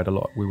by quite a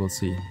lot, we will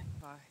see.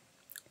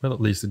 Well,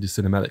 at least in the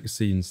cinematic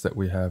scenes that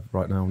we have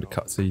right now, the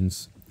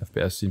cutscenes,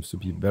 FPS seems to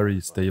be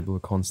very stable,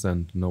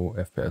 constant, no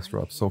FPS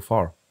drops so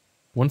far.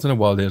 Once in a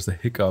while there's a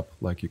hiccup,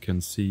 like you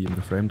can see in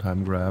the frame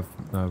time graph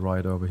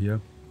right over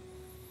here.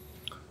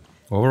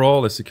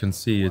 Overall, as you can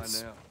see,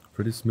 it's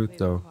pretty smooth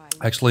though.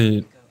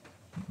 Actually,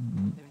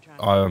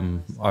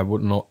 I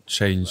would not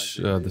change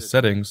the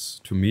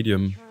settings to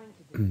medium.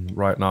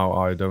 Right now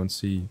I don't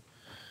see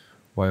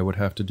why I would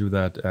have to do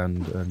that,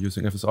 and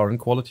using FSR in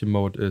quality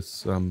mode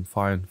is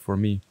fine for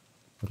me,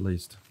 at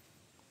least.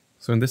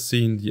 So in this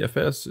scene the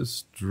FPS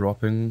is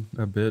dropping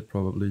a bit,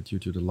 probably due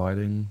to the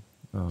lighting,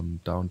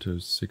 down to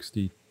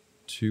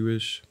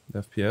 62-ish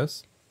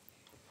FPS.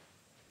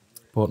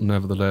 But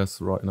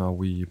nevertheless, right now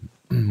we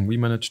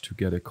managed to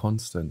get a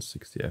constant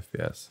 60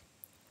 FPS,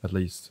 at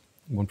least.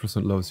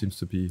 1% low seems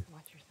to be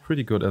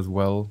pretty good as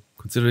well,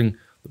 considering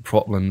the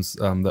problems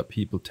that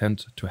people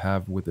tend to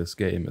have with this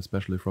game,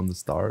 especially from the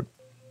start.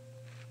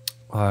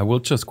 I will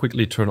just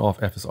quickly turn off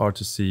FSR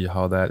to see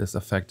how that is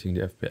affecting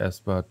the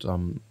FPS, but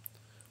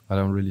I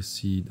don't really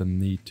see the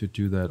need to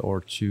do that or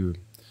to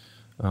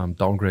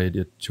downgrade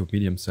it to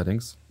medium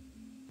settings.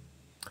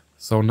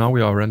 So now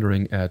we are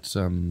rendering at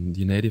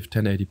the native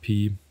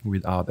 1080p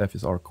without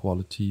FSR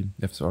quality,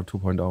 FSR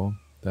 2.0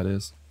 that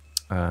is,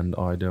 and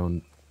I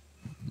don't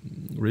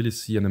really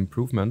see an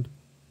improvement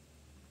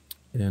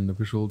in the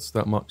visuals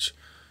that much,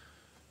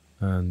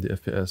 and the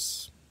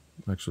FPS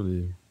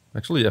actually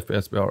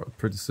FPS are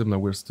pretty similar.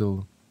 We're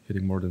still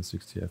hitting more than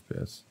 60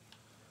 FPS.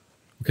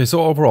 Okay,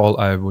 so overall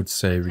I would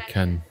say we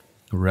can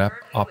wrap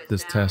up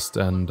this test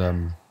and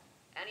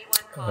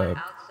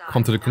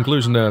come to the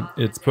conclusion that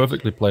it's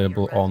perfectly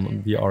playable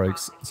on the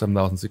RX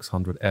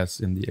 7600S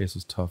in the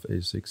ASUS TUF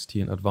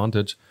A16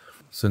 Advantage,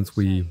 since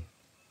we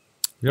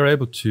are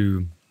able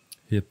to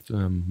hit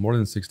more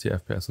than 60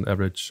 FPS on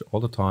average all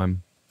the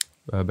time,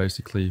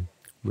 basically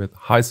with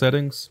high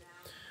settings,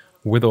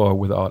 with or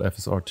without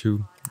FSR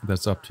 2.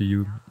 That's up to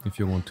you if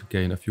you want to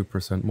gain a few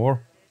percent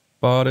more,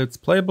 but it's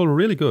playable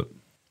really good.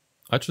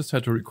 I just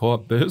had to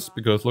record this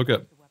because look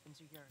at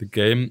the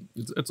game.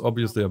 It's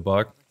obviously a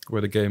bug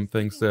where the game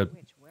thinks that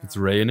it's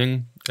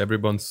raining.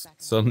 Everyone's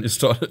suddenly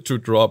started to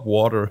drop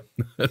water.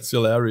 That's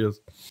hilarious.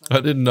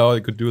 I didn't know I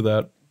could do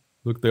that.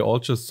 Look, they all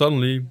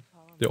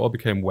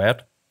became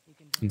wet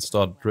and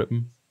started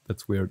dripping.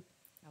 That's weird.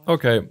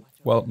 Okay,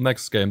 well,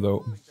 next game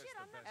though.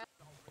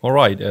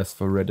 Alright, as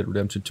for Red Dead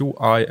Redemption 2,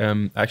 I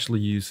am actually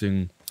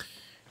using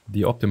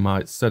the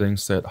optimized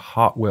settings that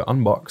Hardware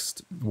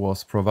Unboxed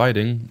was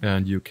providing,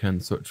 and you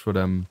can search for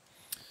them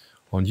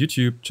on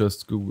YouTube.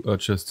 Just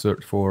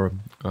search for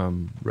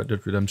Red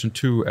Dead Redemption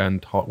 2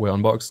 and Hardware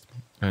Unboxed,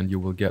 and you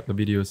will get the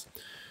videos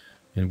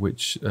in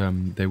which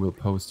they will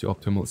post the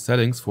optimal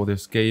settings for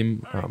this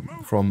game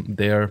from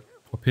their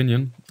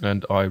opinion.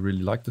 And I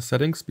really like the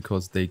settings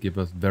because they give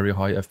us very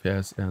high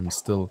FPS and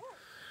still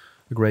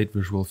a great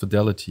visual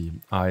fidelity.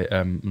 I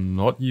am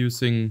not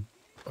using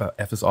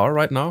FSR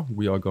right now.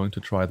 We are going to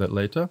try that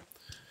later.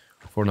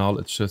 For now,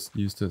 let's just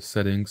use the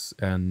settings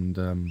and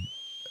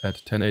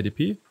at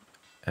 1080p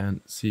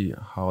and see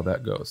how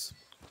that goes.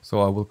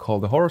 So I will call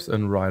the horse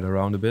and ride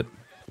around a bit.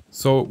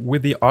 So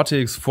with the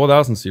RTX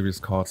 4000 series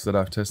cards that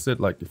I've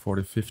tested, like the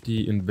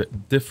 4050 in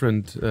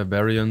different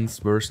variants,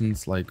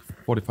 versions like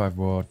 45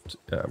 watt,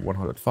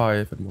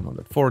 105 and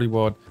 140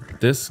 watt,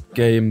 this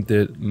game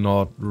did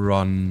not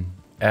run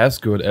as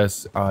good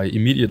as I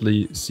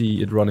immediately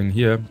see it running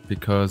here,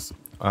 because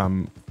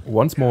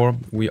once more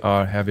we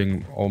are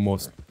having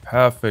almost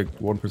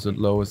perfect 1%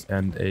 lows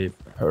and a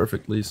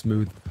perfectly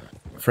smooth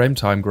frame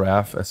time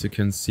graph, as you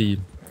can see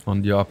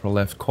on the upper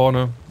left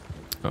corner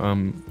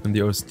in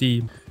the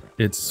OSD.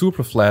 It's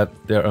super flat.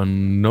 There are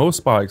no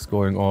spikes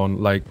going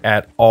on like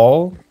at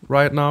all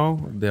right now.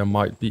 There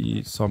might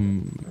be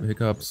some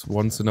hiccups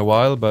once in a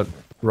while, but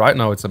right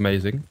now it's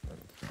amazing.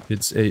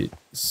 It's a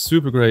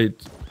super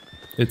great,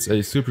 it's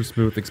a super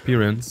smooth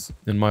experience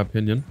in my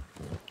opinion.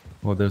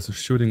 Well, there's a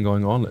shooting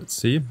going on. Let's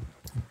see if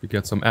we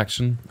get some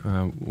action,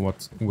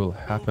 what will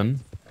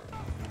happen.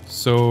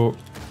 So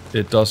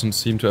it doesn't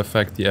seem to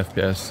affect the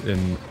FPS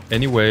in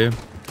any way.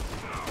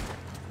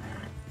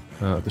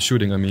 The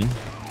shooting, I mean.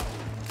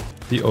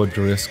 The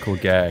O'Driscoll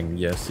gang,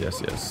 yes,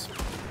 yes, yes.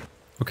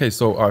 Okay,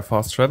 so I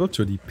fast traveled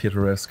to the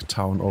picturesque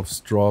town of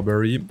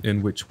Strawberry,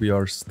 in which we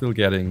are still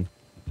getting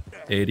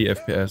 80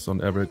 FPS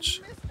on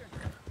average.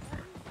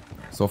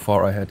 So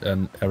far I had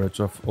an average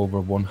of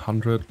over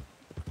 100.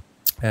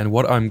 And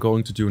what I'm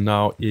going to do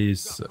now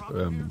is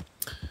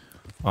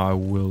I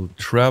will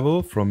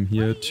travel from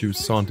here to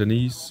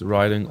Saint-Denis,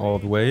 riding all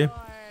the way,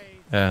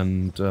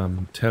 and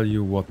tell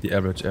you what the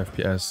average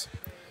FPS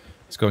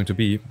is going to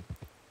be.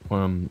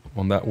 On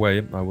that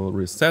way. I will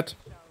reset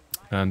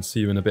and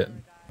see you in a bit.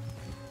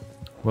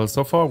 Well,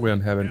 so far we are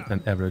having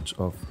an average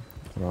of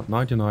around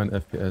 99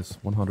 FPS,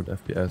 100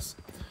 FPS,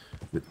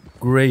 with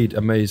great,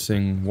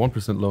 amazing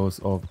 1% lows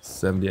of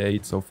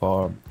 78 so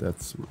far.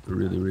 That's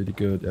really, really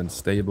good and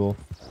stable.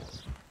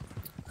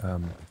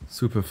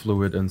 Super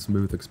fluid and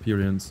smooth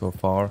experience so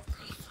far.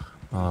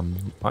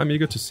 I'm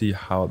eager to see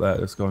how that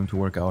is going to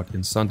work out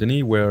in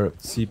Saint-Denis, where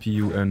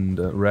CPU and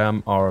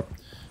RAM are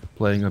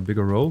playing a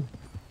bigger role.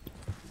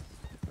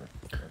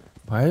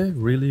 I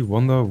really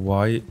wonder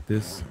why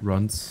this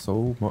runs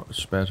so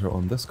much better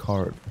on this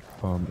card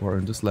or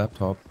in this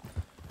laptop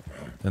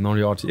than on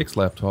the RTX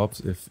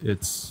laptops. If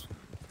it's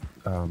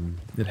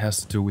it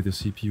has to do with the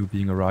CPU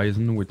being a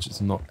Ryzen, which is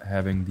not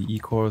having the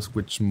E-cores,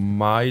 which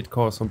might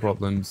cause some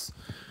problems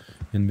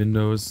in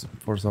Windows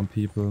for some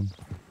people.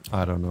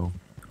 I don't know.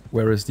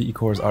 Whereas the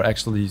E-cores are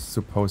actually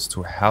supposed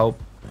to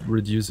help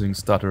reducing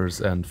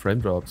stutters and frame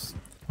drops.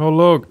 Oh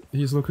look,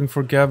 he's looking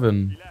for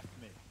Gavin.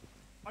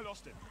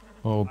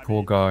 Oh,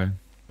 poor guy.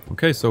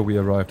 Okay, so we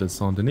arrived at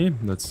Saint-Denis.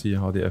 Let's see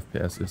how the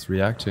FPS is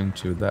reacting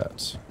to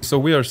that. So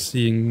we are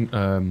seeing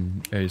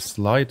a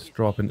slight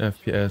drop in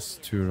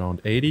FPS to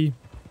around 80,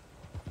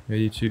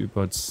 82,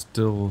 but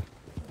still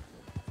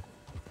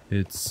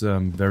it's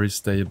very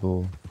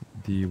stable.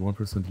 The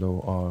 1%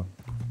 low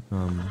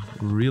are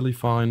really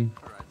fine.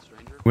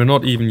 We're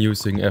not even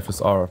using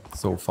FSR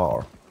so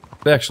far.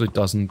 It actually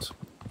doesn't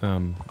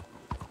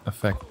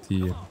affect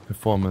the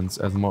performance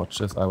as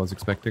much as I was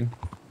expecting.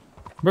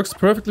 Works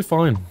perfectly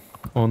fine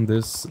on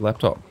this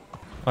laptop.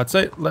 I'd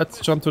say let's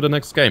jump to the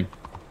next game.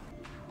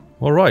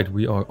 Alright,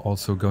 we are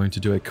also going to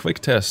do a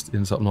quick test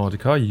in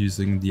Subnautica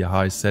using the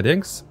high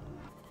settings.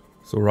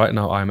 So right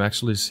now I'm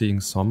actually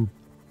seeing some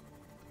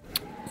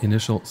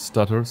initial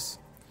stutters.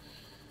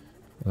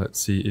 Let's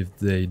see if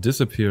they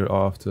disappear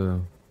after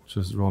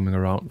just roaming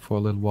around for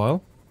a little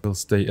while. We'll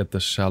stay at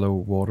the shallow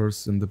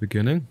waters in the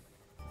beginning.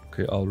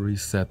 Okay, I'll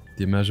reset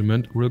the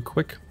measurement real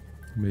quick.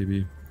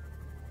 Maybe...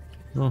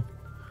 Oh.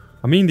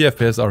 I mean, the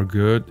FPS are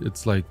good.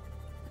 It's like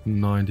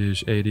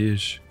 90-ish,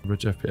 80-ish.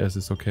 Average FPS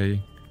is okay.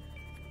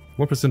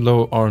 1%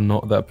 low are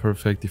not that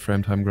perfect. The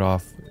frame time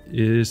graph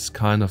is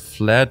kind of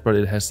flat, but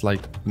it has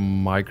like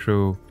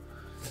micro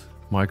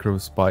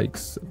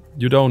spikes.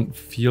 You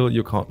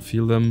can't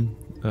feel them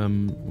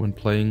when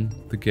playing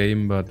the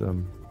game, but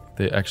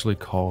they actually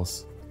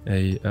cause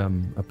a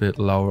bit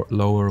lower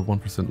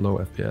 1% low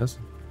FPS.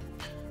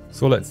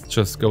 So let's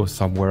just go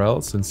somewhere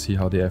else and see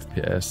how the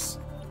FPS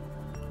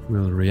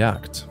will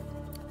react.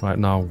 Right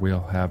now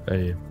we'll have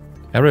a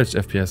average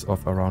FPS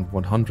of around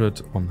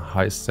 100 on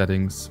high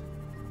settings.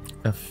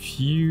 A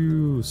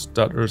few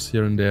stutters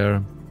here and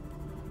there.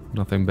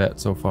 Nothing bad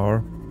so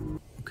far.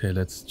 Okay,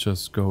 let's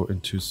just go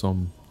into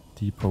some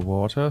deeper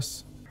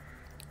waters.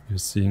 You're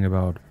seeing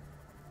about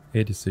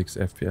 86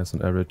 FPS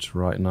on average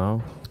right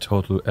now.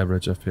 Total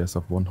average FPS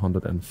of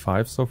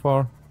 105 so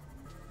far.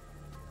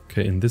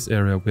 Okay, in this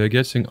area we're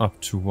getting up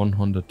to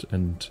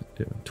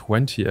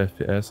 120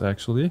 FPS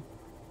actually.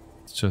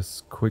 Let's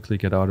just quickly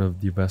get out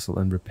of the vessel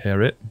and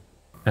repair it.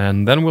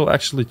 And then we'll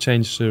actually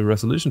change the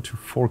resolution to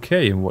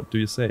 4K. And what do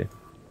you say?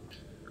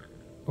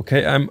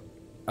 Okay, I'm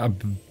a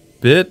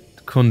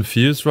bit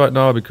confused right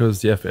now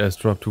because the FPS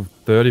dropped to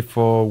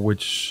 34,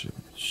 which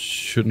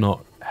should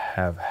not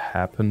have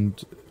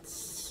happened.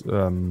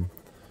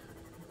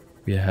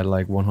 We had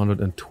like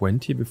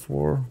 120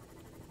 before,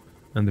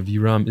 and the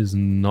VRAM is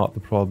not the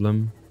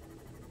problem.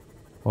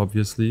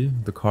 Obviously,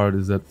 the card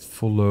is at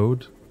full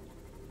load,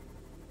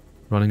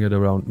 running at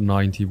around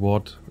 90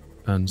 watt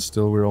and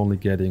still we're only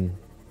getting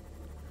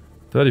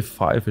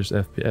 35-ish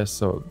FPS,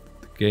 so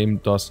the game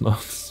does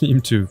not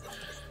seem to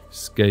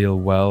scale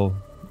well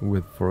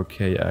with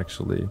 4K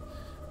actually.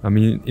 I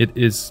mean, it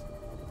is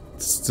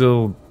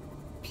still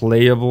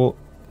playable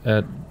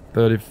at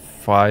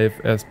 35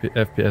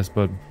 FPS,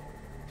 but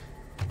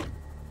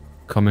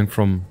coming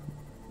from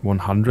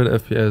 100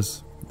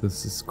 FPS,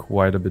 this is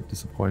quite a bit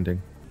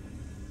disappointing.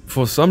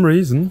 For some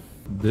reason,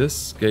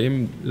 this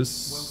game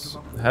is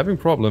having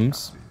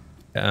problems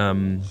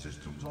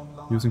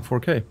using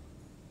 4K.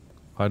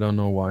 I don't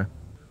know why.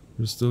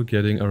 We're still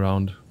getting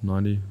around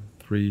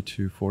 93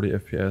 to 40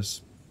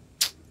 FPS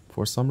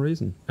for some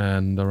reason,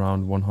 and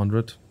around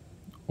 100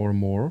 or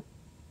more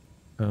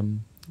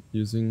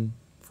using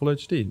Full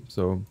HD.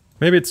 So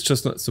maybe it's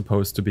just not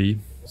supposed to be.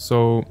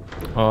 So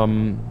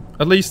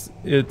at least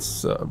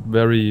it's at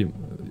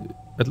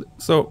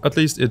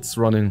least it's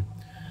running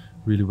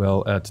really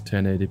well at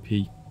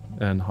 1080p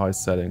and high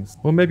settings.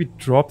 Well, maybe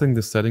dropping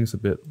the settings a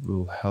bit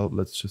will help.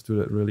 Let's just do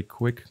that really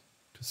quick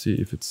to see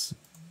if it's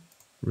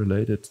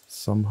related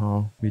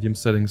somehow. Medium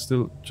settings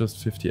still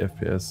just 50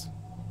 FPS.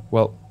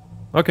 Well,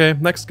 okay,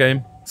 next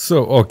game.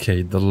 So,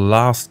 okay, the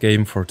last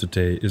game for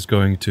today is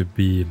going to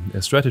be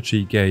a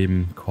strategy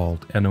game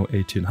called Anno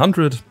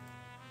 1800.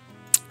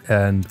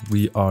 And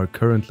we are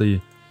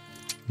currently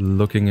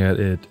looking at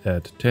it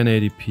at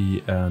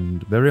 1080p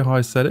and very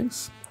high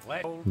settings.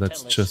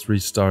 Let's just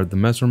restart the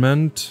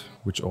measurement,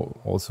 which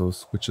also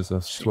switches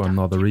us to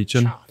another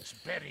region.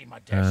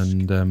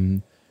 And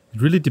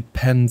it really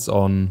depends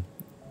on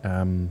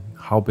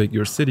how big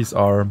your cities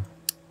are,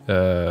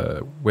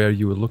 where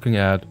you are looking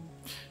at.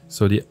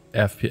 So the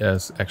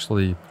FPS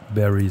actually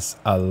varies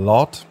a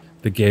lot.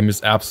 The game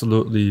is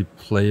absolutely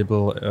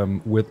playable.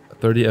 With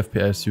 30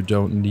 FPS you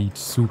don't need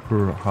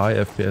super high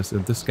FPS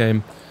in this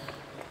game.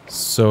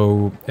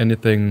 So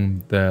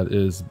anything that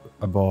is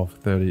above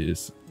 30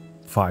 is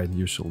fine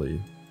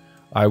usually.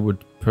 I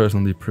would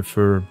personally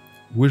prefer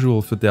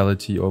visual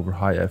fidelity over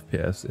high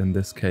FPS in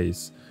this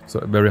case. So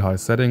very high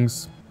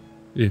settings.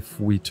 If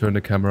we turn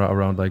the camera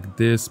around like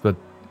this, but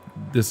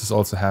this is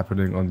also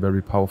happening on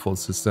very powerful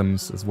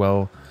systems as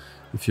well.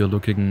 If you're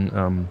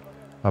looking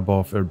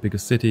above a bigger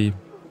city,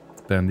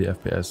 then the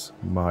FPS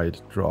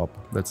might drop.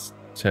 Let's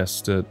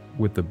test it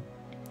with the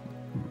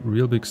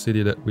real big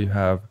city that we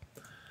have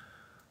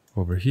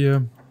over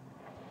here.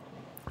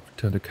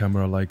 Turn the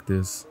camera like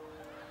this.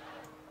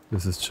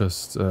 This is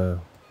just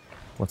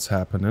what's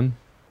happening.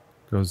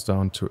 Goes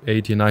down to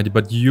 80, 90,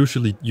 but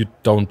usually you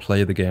don't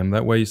play the game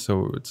that way,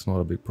 so it's not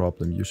a big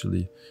problem.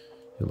 Usually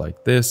you're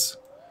like this,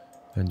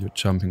 and you're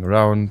jumping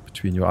around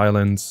between your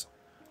islands,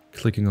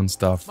 clicking on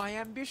stuff,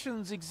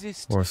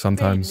 or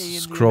sometimes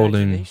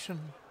scrolling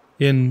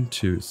in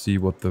to see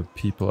what the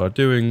people are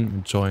doing,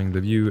 enjoying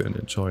the view and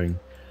enjoying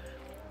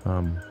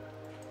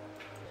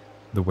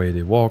the way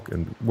they walk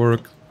and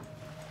work.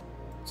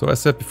 So as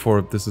I said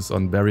before, this is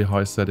on very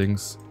high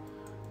settings,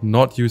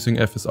 not using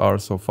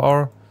FSR so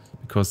far,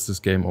 because this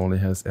game only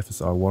has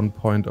FSR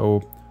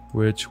 1.0,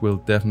 which will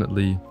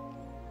definitely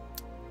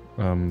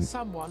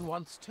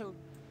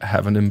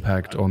have an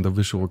impact on the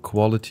visual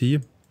quality.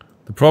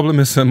 The problem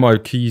is that my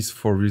keys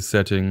for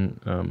resetting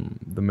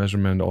the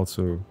measurement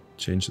also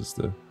changes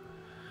the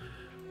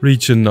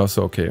region. No,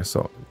 so okay,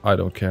 so I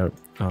don't care.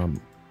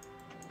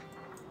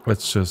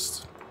 Let's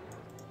just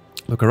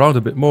look around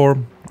a bit more,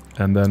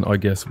 and then I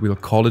guess we'll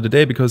call it a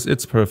day, because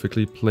it's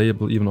perfectly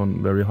playable even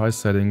on very high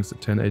settings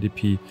at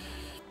 1080p.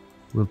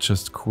 We'll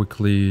just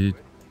quickly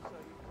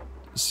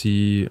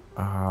see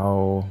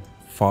how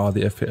far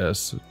the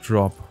FPS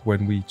drop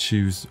when we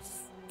choose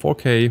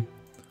 4K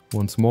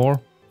once more.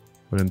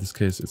 But in this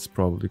case, it's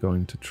probably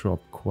going to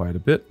drop quite a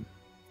bit.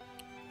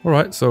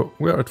 Alright, so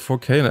we're at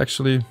 4K, and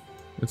actually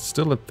it's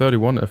still at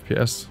 31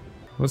 FPS.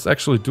 That's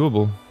actually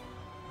doable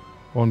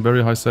on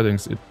very high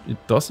settings. It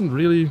doesn't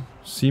really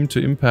seem to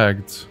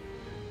impact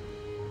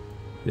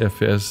the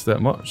FPS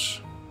that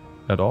much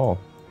at all.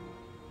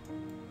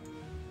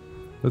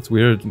 That's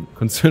weird,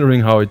 considering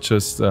how it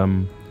just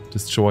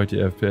destroyed the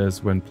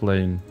FPS when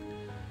playing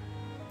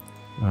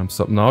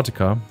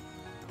Subnautica.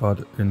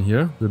 But in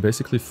here, we're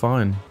basically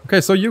fine. Okay,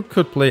 so you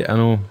could play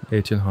Anno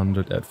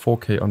 1800 at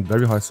 4K on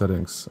very high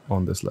settings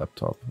on this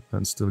laptop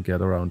and still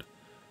get around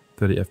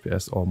 30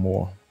 FPS or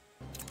more.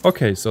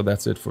 Okay, so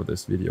that's it for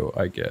this video,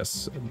 I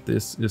guess.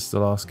 This is the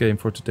last game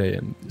for today,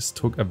 and this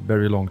took a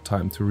very long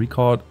time to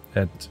record.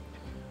 And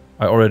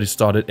I already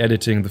started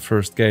editing the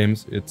first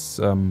games.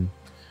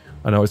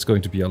 I know it's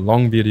going to be a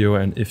long video,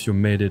 and if you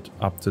made it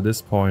up to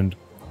this point,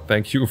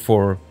 thank you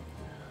for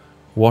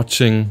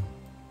watching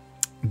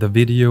the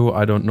video.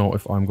 I don't know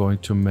if I'm going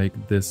to make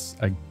this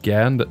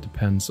again. That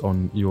depends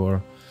on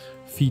your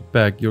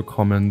feedback, your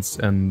comments,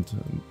 and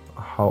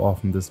how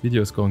often this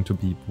video is going to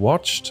be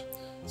watched.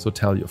 So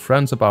tell your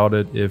friends about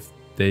it if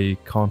they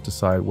can't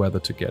decide whether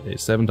to get a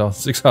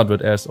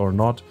 7600S or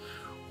not.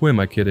 Who am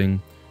I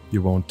kidding?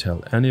 You won't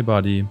tell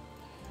anybody.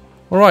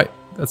 Alright,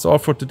 that's all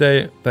for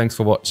today. Thanks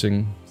for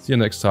watching. See you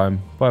next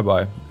time. Bye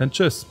bye and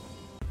tschüss.